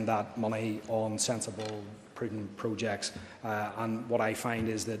to spend that money on sensible, prudent projects. And what I find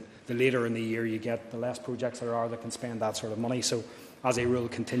is that the later in the year you get, the less projects there are that can spend that sort of money. So, as a rule,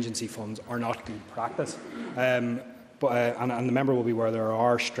 contingency funds are not good practice. And the member will be aware there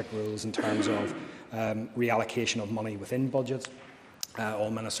are strict rules in terms of reallocation of money within budgets.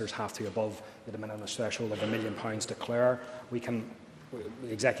 All ministers have to, above the de minimis threshold of £1 million, declare.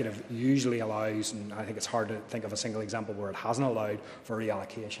 The executive usually allows, and I think it's hard to think of a single example where it hasn't allowed for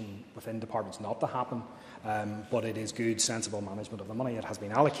reallocation within departments not to happen. But it is good, sensible management of the money. It has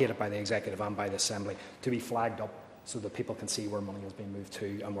been allocated by the executive and by the Assembly to be flagged up so that people can see where money is being moved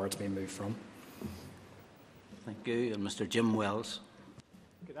to and where it's being moved from. Thank you. And Mr. Jim Wells.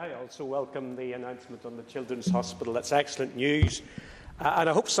 Could I also welcome the announcement on the Children's Hospital? That's excellent news. And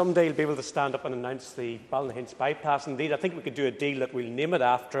I hope someday he'll be able to stand up and announce the Ballinhinch bypass. Indeed, I think we could do a deal that we'll name it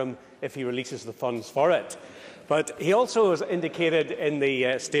after him if he releases the funds for it. But he also has indicated in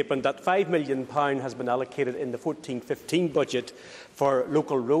the statement that £5 million has been allocated in the 14-15 budget for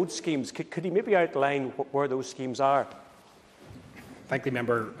local road schemes. Could he maybe outline where those schemes are? Thank the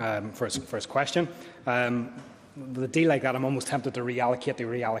member for his question. With a deal like that, I'm almost tempted to reallocate the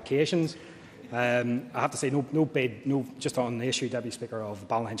reallocations. I have to say, no bid, just on the issue, Deputy Speaker, of the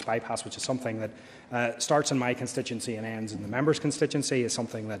Ballinhinch bypass, which is something that starts in my constituency and ends in the member's constituency, is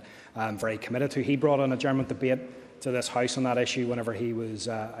something that I'm very committed to. He brought an adjournment debate to this House on that issue whenever he was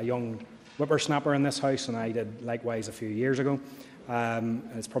a young whippersnapper in this House, and I did likewise a few years ago.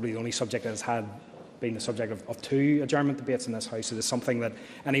 It's probably the only subject that has had been the subject of 2 adjournment debates in this House. It is something that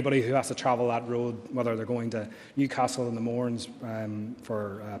anybody who has to travel that road, whether they're going to Newcastle in the mornings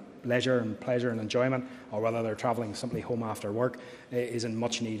for leisure and pleasure and enjoyment, or whether they're travelling simply home after work, is in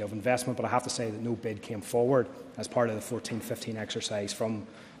much need of investment. But I have to say that no bid came forward as part of the 14-15 exercise from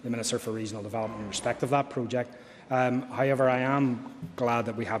the Minister for Regional Development in respect of that project. However, I am glad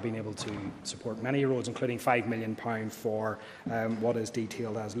that we have been able to support many roads, including £5 million for what is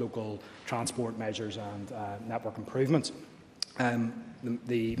detailed as local transport measures and network improvements.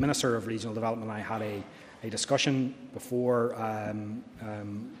 The Minister of Regional Development and I had a discussion before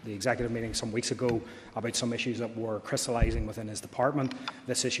the executive meeting some weeks ago about some issues that were crystallising within his department.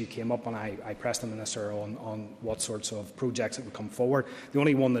 This issue came up and I pressed the Minister on what sorts of projects that would come forward. The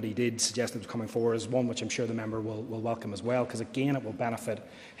only one that he did suggest that was coming forward is one which I'm sure the member will welcome as well, because again it will benefit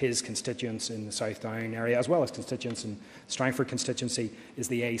his constituents in the South Down area as well as constituents in Strangford constituency, is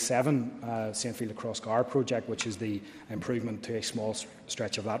the A7 St Field Across Gar project, which is the improvement to a small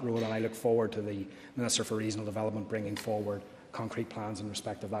stretch of that road, and I look forward to the Minister for Regional Development bringing forward concrete plans in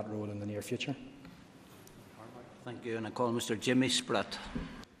respect of that road in the near future. Thank you. And I call Mr. Jimmy Spratt.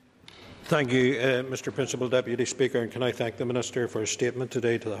 Thank you, Mr. Principal Deputy Speaker, and can I thank the Minister for his statement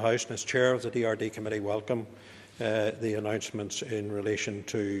today to the House. And as Chair of the DRD Committee, welcome the announcements in relation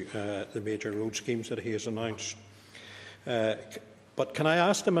to the major road schemes that he has announced. But can I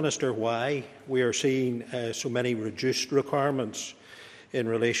ask the Minister why we are seeing so many reduced requirements in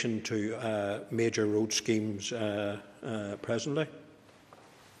relation to major road schemes presently?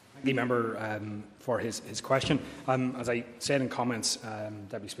 Thank the member for his question. As I said in comments,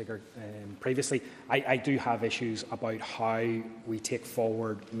 Deputy Speaker, previously, I do have issues about how we take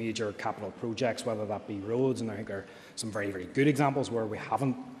forward major capital projects, whether that be roads, and I think there are some very, very good examples where we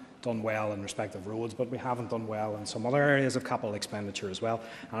haven't done well in respect of roads, but we haven't done well in some other areas of capital expenditure as well.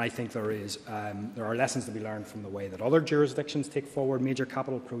 And I think there are lessons to be learned from the way that other jurisdictions take forward major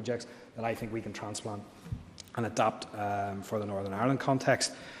capital projects that I think we can transplant and adapt for the Northern Ireland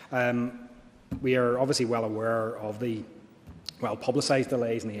context. We are obviously well aware of the well-publicised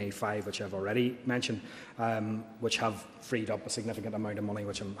delays in the A5, which I've already mentioned, which have freed up a significant amount of money,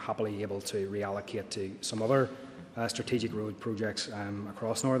 which I'm happily able to reallocate to some other strategic road projects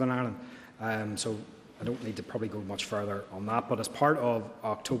across Northern Ireland. So I don't need to probably go much further on that. But as part of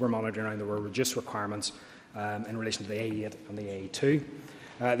October monitoring, there were reduced requirements in relation to the A8 and the A2.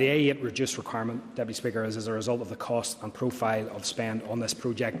 The A8 reduced requirement, Deputy Speaker, is as a result of the cost and profile of spend on this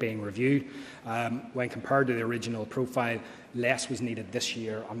project being reviewed. When compared to the original profile, less was needed this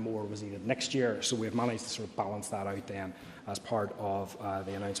year and more was needed next year. So we've managed to sort of balance that out then as part of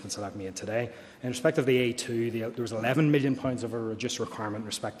the announcements that I've made today. In respect of the A2, there was £11 million of a reduced requirement in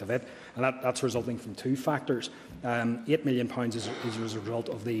respect of it, and that's resulting from two factors. £8 million is as a result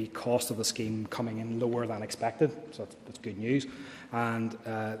of the cost of the scheme coming in lower than expected, so that's good news. And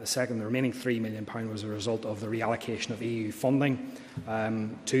the remaining £3 million was a result of the reallocation of EU funding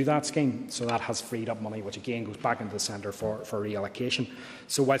to that scheme. So that has freed up money, which again goes back into the centre for reallocation.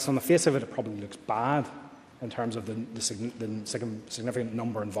 So whilst on the face of it, it probably looks bad in terms of the significant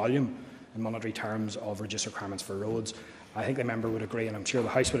number and volume in monetary terms of reduced requirements for roads, I think the member would agree, and I'm sure the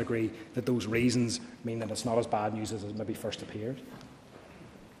House would agree, that those reasons mean that it's not as bad news as it maybe first appeared.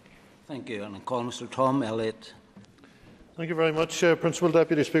 Thank you. And I call Mr Tom Elliott. Thank you very much, Principal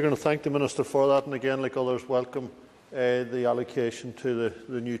Deputy Speaker, and I thank the Minister for that. And again, like others, welcome the allocation to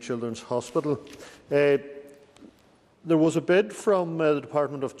the new Children's Hospital. There was a bid from the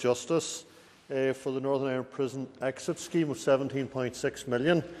Department of Justice for the Northern Ireland Prison Exit Scheme of £17.6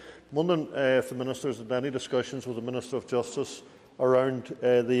 million. I'm wondering if the Minister has had any discussions with the Minister of Justice around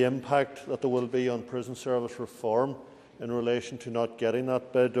the impact that there will be on prison service reform in relation to not getting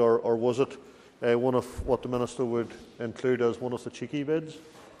that bid, or was it one of what the Minister would include as one of the cheeky bids?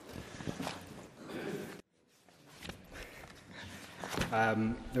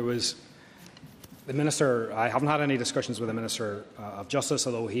 The Minister, I haven't had any discussions with the Minister of Justice,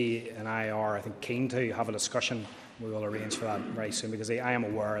 although he and I are, I think, keen to have a discussion. We will arrange for that very soon, because I am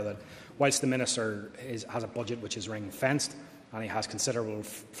aware that whilst the Minister has a budget which is ring-fenced and he has considerable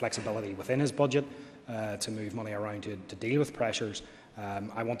flexibility within his budget to move money around to deal with pressures,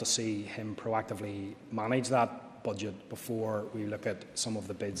 I want to see him proactively manage that budget before we look at some of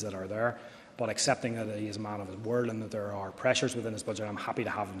the bids that are there. But accepting that he is a man of his word and that there are pressures within his budget, I'm happy to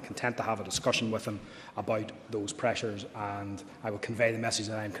have and content to have a discussion with him about those pressures, and I will convey the message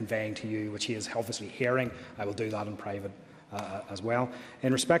that I am conveying to you, which he is obviously hearing. I will do that in private as well.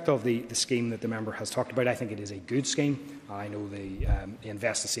 In respect of the scheme that the member has talked about, I think it is a good scheme. I know the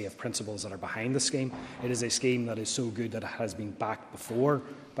invest to save principles that are behind the scheme. It is a scheme that is so good that it has been backed before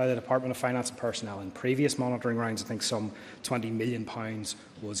by the Department of Finance and Personnel in previous monitoring rounds. I think some £20 million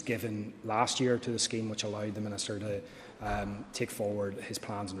was given last year to the scheme, which allowed the Minister to take forward his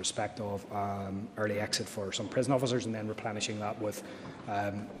plans in respect of early exit for some prison officers and then replenishing that with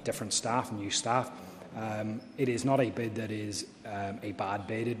different staff, new staff. It is not a bid that is a bad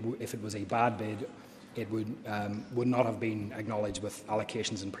bid. If it was a bad bid, it would not have been acknowledged with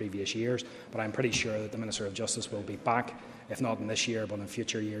allocations in previous years. But I'm pretty sure that the Minister of Justice will be back, if not in this year, but in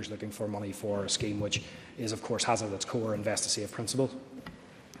future years, looking for money for a scheme which is, of course, has at its core invest to save principles.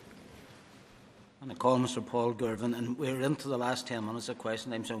 And I call Mr Paul Girvan, and we're into the last 10 minutes of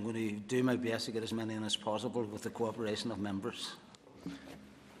question time, so I'm going to do my best to get as many in as possible with the cooperation of members.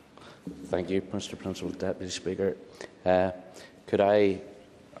 Thank you, Mr Principal Deputy Speaker. Could I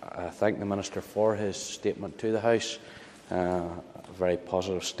thank the Minister for his statement to the House? A very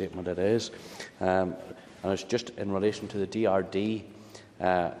positive statement it is. And it's just in relation to the DRD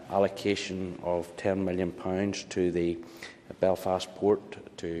allocation of £10 million to the Belfast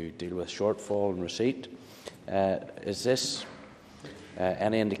port to deal with shortfall and receipt. Is this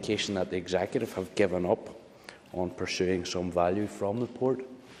any indication that the Executive have given up on pursuing some value from the port?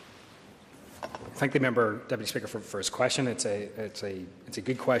 Thank the member, Deputy Speaker, for his question. It's a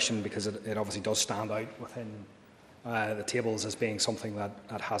good question, because it obviously does stand out within the tables as being something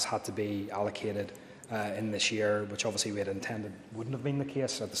that has had to be allocated in this year, which obviously we had intended wouldn't have been the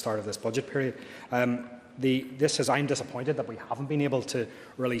case at the start of this budget period. I'm disappointed that we haven't been able to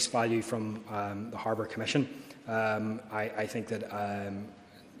release value from the Harbour Commission. I think that, as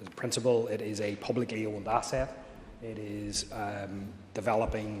a principle, it is a publicly owned asset. It is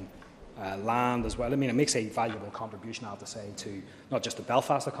developing land as well. I mean, it makes a valuable contribution, I have to say, to not just the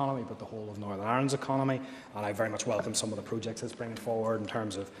Belfast economy, but the whole of Northern Ireland's economy. And I very much welcome some of the projects it's bringing forward in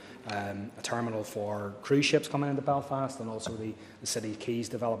terms of a terminal for cruise ships coming into Belfast, and also the City Quays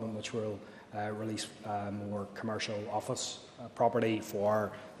development, which will release more commercial office property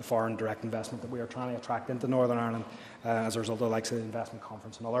for the foreign direct investment that we are trying to attract into Northern Ireland as a result of the likes of the investment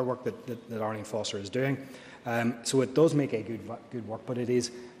conference and other work that Arlene Foster is doing. So it does make a good work, but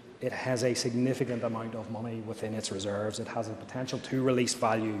it has a significant amount of money within its reserves. It has a potential to release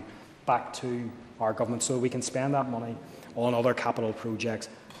value back to our government, so we can spend that money on other capital projects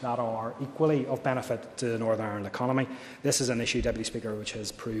that are equally of benefit to the Northern Ireland economy. This is an issue, Deputy Speaker, which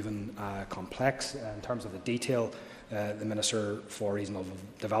has proven complex in terms of the detail the Minister for Regional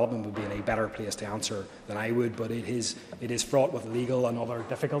Development would be in a better place to answer than I would, but it is fraught with legal and other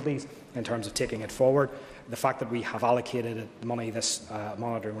difficulties in terms of taking it forward. The fact that we have allocated money this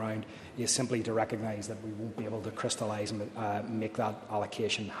monitoring round is simply to recognise that we won't be able to crystallise and make that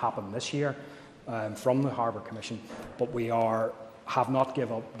allocation happen this year from the Harbour Commission, but we have not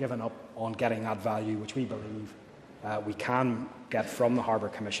given up on getting that value, which we believe we can get from the Harbour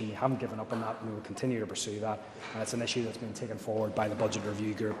Commission. We haven't given up on that, and we will continue to pursue that. And it's an issue that's been taken forward by the Budget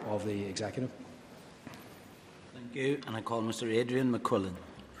Review Group of the Executive. Thank you. And I call Mr Adrian McQuillan.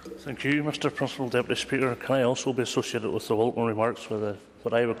 Thank you, Mr Principal Deputy Speaker. Can I also be associated with the welcome remarks for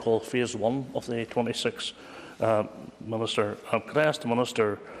what I would call Phase 1 of the 26 Minister? Could I ask the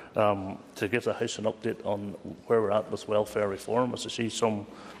Minister to give the House an update on where we're at with welfare reform, as I see some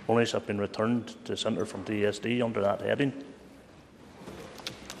monies have been returned to Centre from DSD under that heading?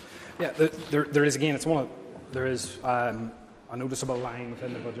 Yeah, there is again. There is a noticeable line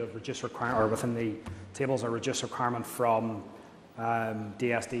within the budget of reduced requirement, or within the tables, a reduced requirement from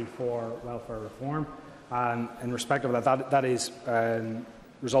DSD for welfare reform. And in respect of that is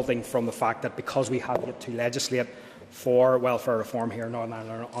resulting from the fact that because we have yet to legislate for welfare reform here in Northern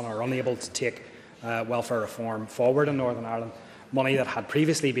Ireland and are unable to take welfare reform forward in Northern Ireland, money that had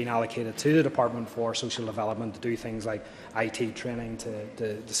previously been allocated to the Department for Social Development to do things like IT training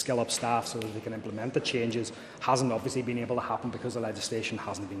to skill up staff so that they can implement the changes hasn't obviously been able to happen because the legislation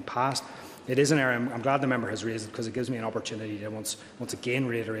hasn't been passed. It is an area I'm glad the member has raised it, because it gives me an opportunity to once again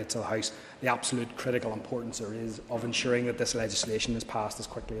reiterate to the House the absolute critical importance there is of ensuring that this legislation is passed as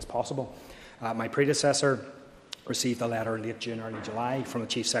quickly as possible. My predecessor received a letter in late June, early July from the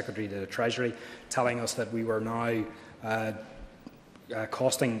Chief Secretary to the Treasury telling us that we were now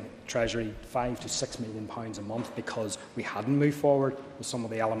costing Treasury £5 to £6 million a month because we hadn't moved forward with some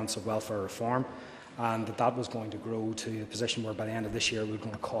of the elements of welfare reform, and that was going to grow to a position where by the end of this year we're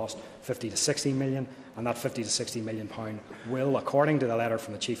going to cost £50 to £60 million, and that £50 to £60 million will, according to the letter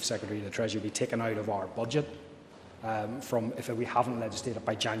from the Chief Secretary to the Treasury, be taken out of our budget if we haven't legislated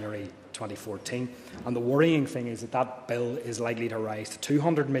by January 2014. And the worrying thing is that bill is likely to rise to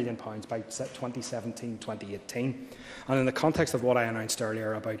 £200 million by 2017-2018. And in the context of what I announced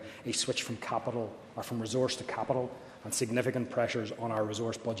earlier about a switch from resource to capital and significant pressures on our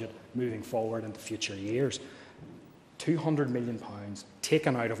resource budget moving forward into future years, £200 million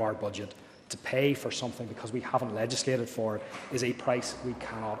taken out of our budget to pay for something because we haven't legislated for it is a price we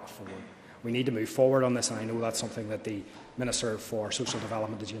cannot afford. We need to move forward on this, and I know that's something that the Minister for Social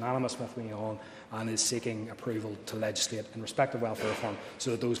Development is unanimous with me on and is seeking approval to legislate in respect of welfare reform so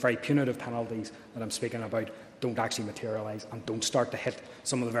that those very punitive penalties that I'm speaking about don't actually materialise and don't start to hit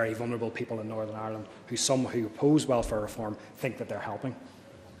some of the very vulnerable people in Northern Ireland who oppose welfare reform think that they're helping.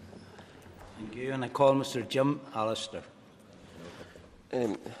 Thank you. And I call Mr Jim Allister.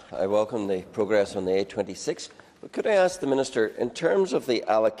 I welcome the progress on the A26. But could I ask the Minister, in terms of the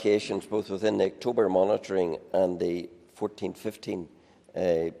allocations both within the October monitoring and the 14-15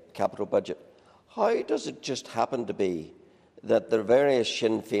 capital budget, how does it just happen to be that the various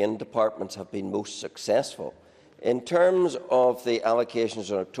Sinn Féin departments have been most successful? In terms of the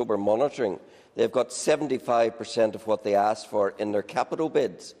allocations on October monitoring, they've got 75% of what they asked for in their capital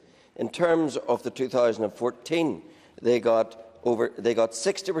bids. In terms of the 2014, they got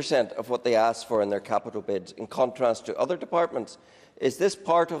 60% of what they asked for in their capital bids, in contrast to other departments. Is this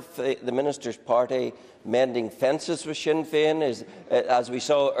part of the Minister's party mending fences with Sinn Féin, as we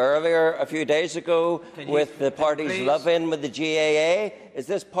saw earlier a few days ago with the party's love-in with the GAA? Is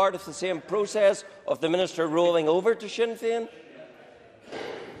this part of the same process of the Minister rolling over to Sinn Féin?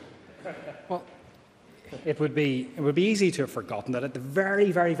 Well, it would be easy to have forgotten that at the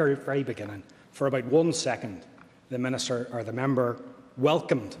very, very, very, very beginning, for about 1 second, the Minister or the member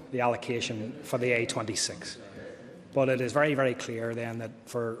welcomed the allocation for the A26. But it is very, very clear then that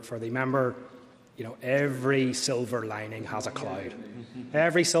for the member, every silver lining has a cloud.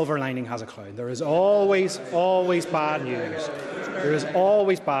 Every silver lining has a cloud. There is always bad news. There is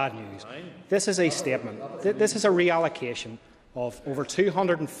always bad news. This is a statement. This is a reallocation of over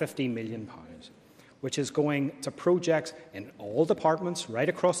 £250 million, which is going to projects in all departments right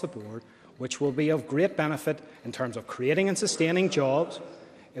across the board, which will be of great benefit in terms of creating and sustaining jobs.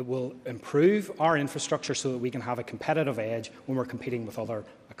 It will improve our infrastructure so that we can have a competitive edge when we're competing with other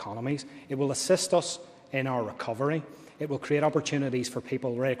economies. It will assist us in our recovery. It will create opportunities for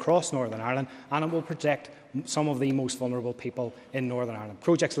people right across Northern Ireland, and it will protect some of the most vulnerable people in Northern Ireland.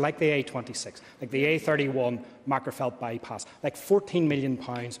 Projects like the A26, like the A31 Mackerfelt bypass, like £14 million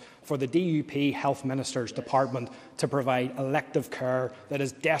for the DUP Health Minister's Department to provide elective care that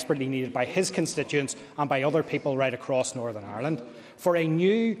is desperately needed by his constituents and by other people right across Northern Ireland. For a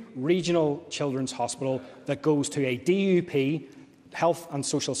new regional children's hospital that goes to a DUP Health and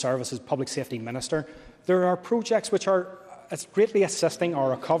Social Services Public Safety Minister. There are projects which are greatly assisting our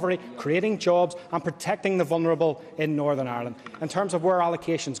recovery, creating jobs and protecting the vulnerable in Northern Ireland. In terms of where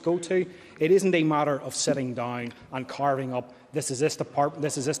allocations go to, it isn't a matter of sitting down and carving up this is this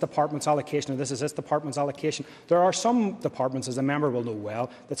department's allocation and this is this department's allocation. There are some departments, as a member will know well,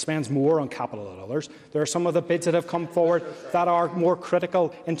 that spends more on capital than others. There are some of the bids that have come forward that are more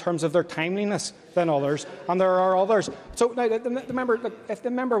critical in terms of their timeliness than others, and there are others. So now, if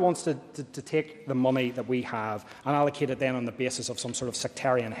the member wants to take the money that we have and allocate it then on the basis of some sort of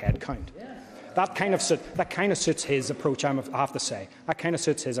sectarian headcount, that kind of suits his approach, I have to say. That kind of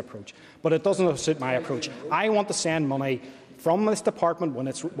suits his approach. But it doesn't suit my approach. I want to send money from this department, when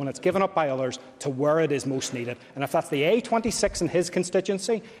it's given up by others, to where it is most needed. And if that's the A26 in his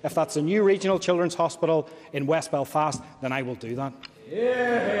constituency, if that's a new regional children's hospital in West Belfast, then I will do that.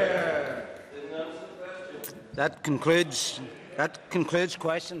 Yeah. That concludes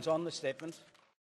questions on the statement.